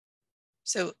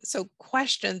 so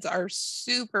questions are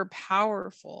super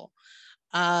powerful.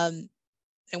 I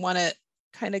want to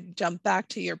kind of jump back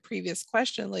to your previous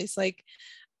question, Lise, like,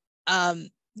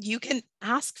 you can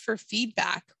ask for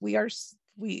feedback. We are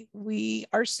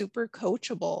super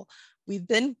coachable. We've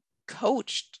been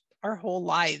coached our whole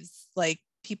lives. Like,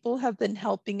 people have been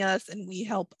helping us and we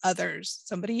help others.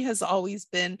 Somebody has always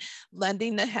been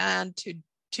lending a hand to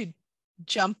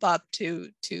jump up,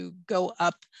 to go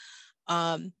up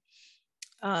from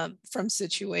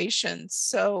situations.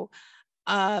 So,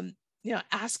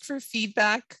 ask for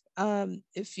feedback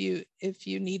if you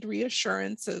need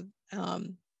reassurance of,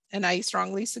 and I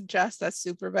strongly suggest that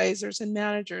supervisors and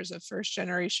managers of first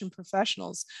generation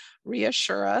professionals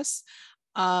reassure us,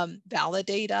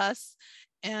 validate us,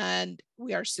 and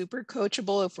we are super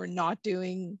coachable if we're not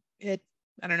doing it,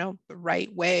 I don't know, the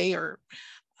right way, or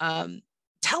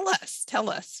tell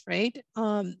us, right?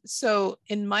 So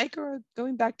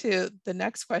going back to the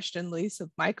next question, Lisa,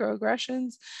 of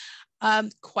microaggressions,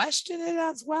 question it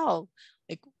as well.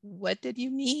 Like, what did you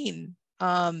mean?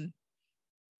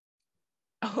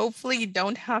 Hopefully you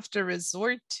don't have to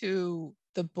resort to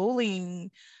the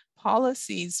bullying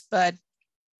policies, but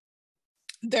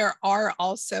there are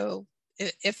also,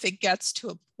 if it gets to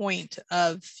a point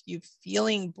of you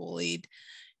feeling bullied,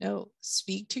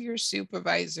 speak to your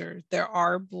supervisor. There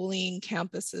are bullying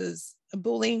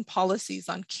policies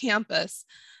on campus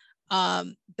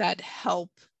that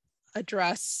help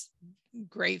address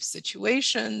grave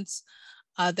situations.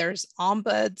 There's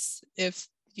ombuds if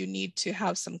you need to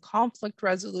have some conflict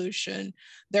resolution.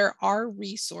 There are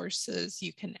resources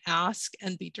you can ask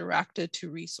and be directed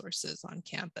to resources on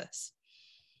campus.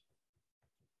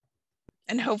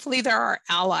 And hopefully there are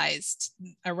allies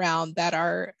around that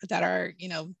are,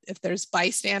 if there's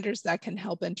bystanders that can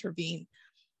help intervene,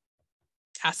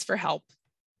 ask for help.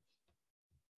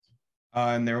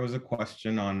 And there was a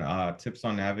question on tips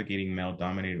on navigating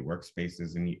male-dominated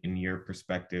workspaces in your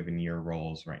perspective, in your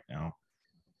roles right now.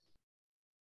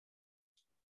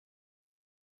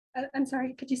 I'm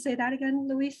sorry, could you say that again,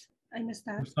 Luis? I missed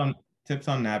that. Tips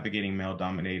on navigating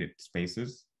male-dominated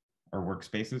spaces or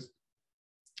workspaces.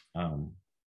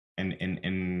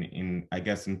 And I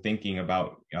guess in thinking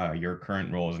about your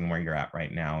current roles and where you're at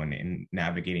right now, and in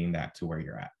navigating that to where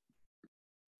you're at.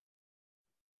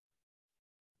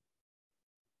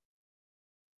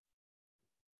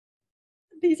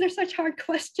 These are such hard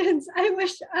questions. I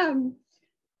wish,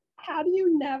 how do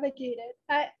you navigate it?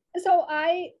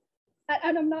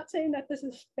 And I'm not saying that this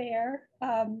is fair.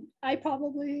 I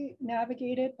probably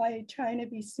navigate it by trying to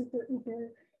be super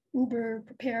uber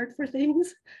prepared for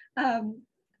things.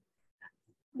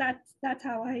 That's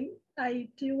how I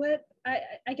do it.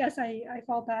 I guess I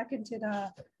fall back into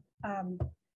the,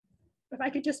 if I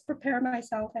could just prepare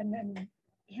myself and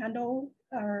handle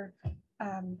or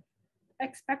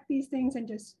expect these things and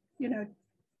just,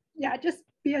 just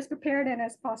be as prepared and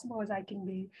as possible as I can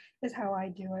be, is how I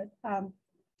do it.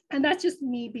 And that's just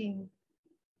me being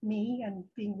me and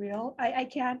being real. I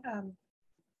can't,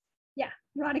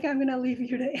 Veronica, I'm gonna leave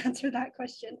you to answer that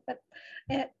question, but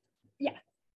yeah.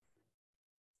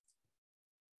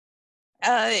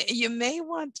 You may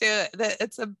want to,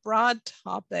 it's a broad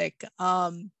topic.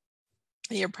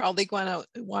 You're probably going to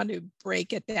want to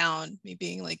break it down, me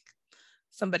being like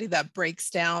somebody that breaks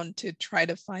down to try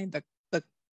to find the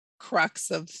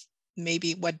crux of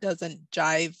maybe what doesn't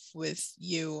jive with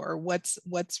you, or what's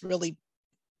really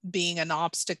being an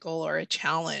obstacle or a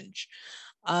challenge.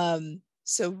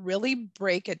 So really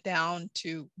break it down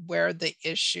to where the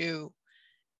issue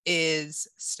is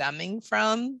stemming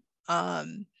from.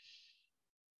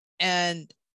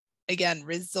 And again,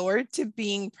 resort to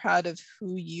being proud of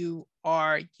who you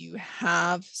are. You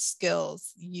have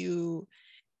skills. Your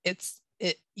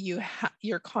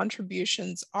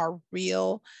contributions are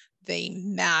real. They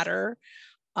matter.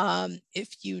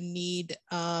 If you need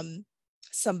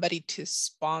somebody to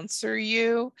sponsor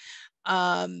you,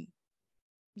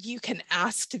 you can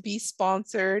ask to be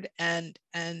sponsored, and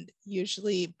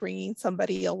usually bringing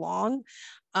somebody along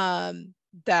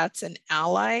that's an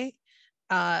ally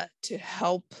to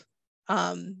help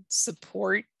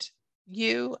support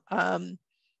you. I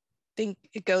think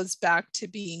it goes back to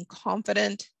being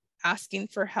confident, asking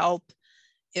for help,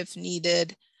 if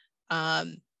needed,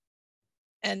 and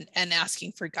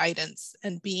asking for guidance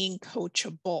and being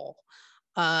coachable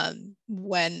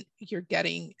when you're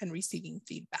getting and receiving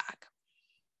feedback.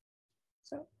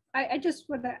 So I just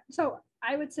would, so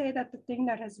I would say that the thing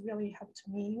that has really helped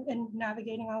me in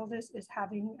navigating all of this is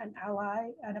having an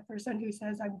ally and a person who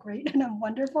says I'm great and I'm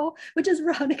wonderful, which is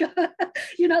Veronica.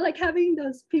 You know, like having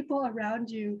those people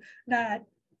around you that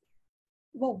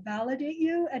will validate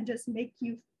you and just make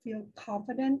you feel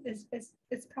confident is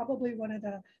probably one of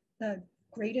the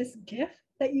greatest gift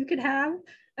that you could have.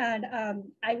 And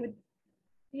I would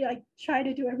like try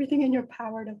to do everything in your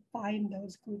power to find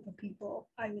those group of people,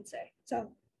 I would say. So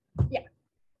yeah.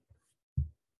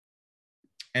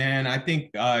 And I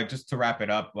think just to wrap it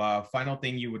up, final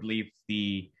thing you would leave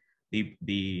the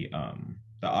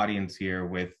audience here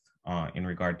with in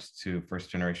regards to first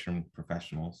generation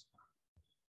professionals.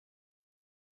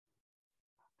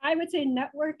 I would say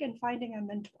network and finding a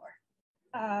mentor.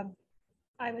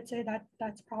 I would say that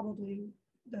that's probably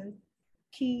the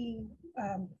key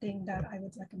thing that I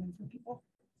would recommend for people.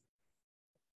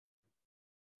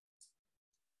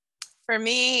 For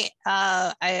me,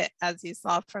 as you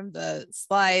saw from the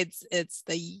slides, it's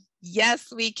the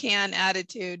yes, we can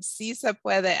attitude, si se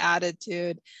puede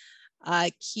attitude.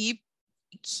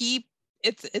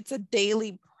 It's a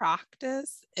daily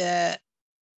practice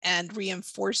and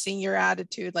reinforcing your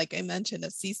attitude. Like I mentioned,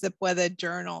 a si se puede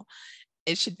journal.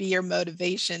 It should be your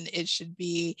motivation. It should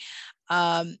be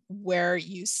where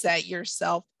you set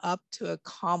yourself up to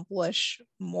accomplish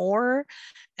more.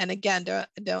 And again,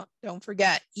 don't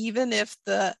forget, even if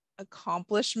the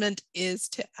accomplishment is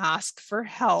to ask for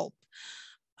help,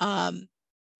 that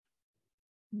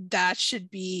should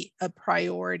be a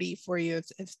priority for you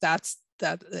if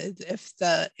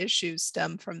the issues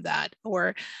stem from that,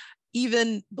 or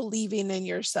even believing in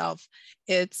yourself.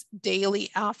 It's daily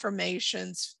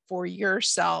affirmations for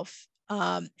yourself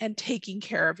and taking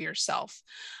care of yourself.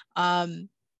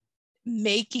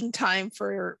 Making time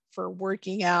for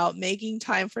working out, making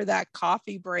time for that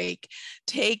coffee break,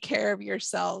 take care of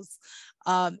yourselves.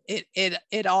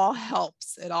 It all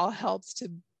helps. It all helps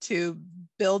to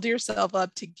build yourself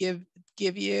up, to give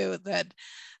you that,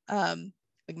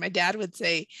 like my dad would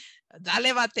say,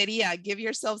 dale batería, give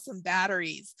yourself some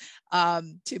batteries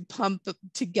to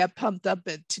get pumped up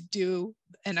and to do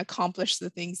and accomplish the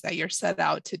things that you're set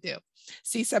out to do.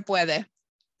 Si se puede.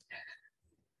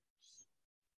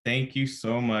 Thank you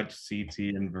so much,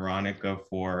 Siti and Veronica,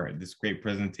 for this great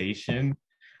presentation.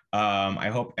 I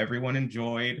hope everyone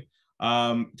enjoyed.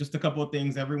 Just a couple of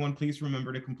things. Everyone, please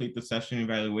remember to complete the session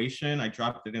evaluation. I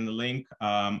dropped it in the link.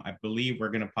 I believe we're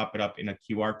going to pop it up in a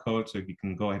QR code, so you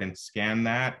can go ahead and scan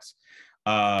that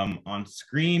on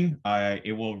screen.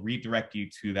 It will redirect you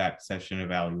to that session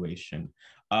evaluation.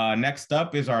 Next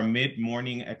up is our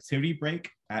mid-morning activity break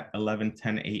at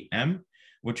 11:10 a.m.,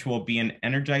 which will be an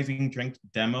energizing drink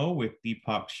demo with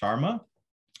Deepak Sharma.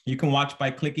 You can watch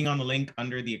by clicking on the link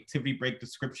under the activity break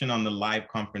description on the live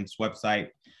conference website.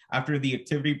 After the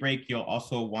activity break, you'll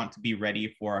also want to be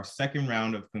ready for our second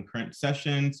round of concurrent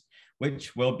sessions,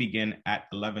 which will begin at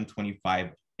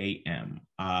 11:25 a.m.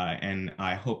 And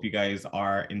I hope you guys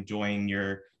are enjoying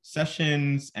your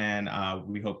sessions, and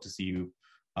we hope to see you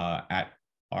at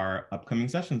our upcoming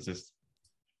sessions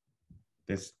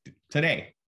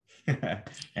today.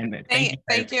 And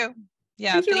thank you.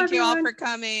 Yeah, thank you all for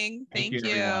coming. Thank you.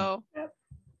 Yep.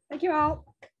 Thank you all.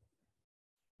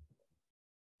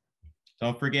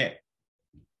 Don't forget,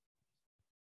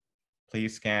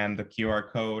 please scan the QR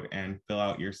code and fill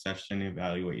out your session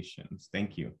evaluations.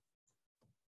 Thank you.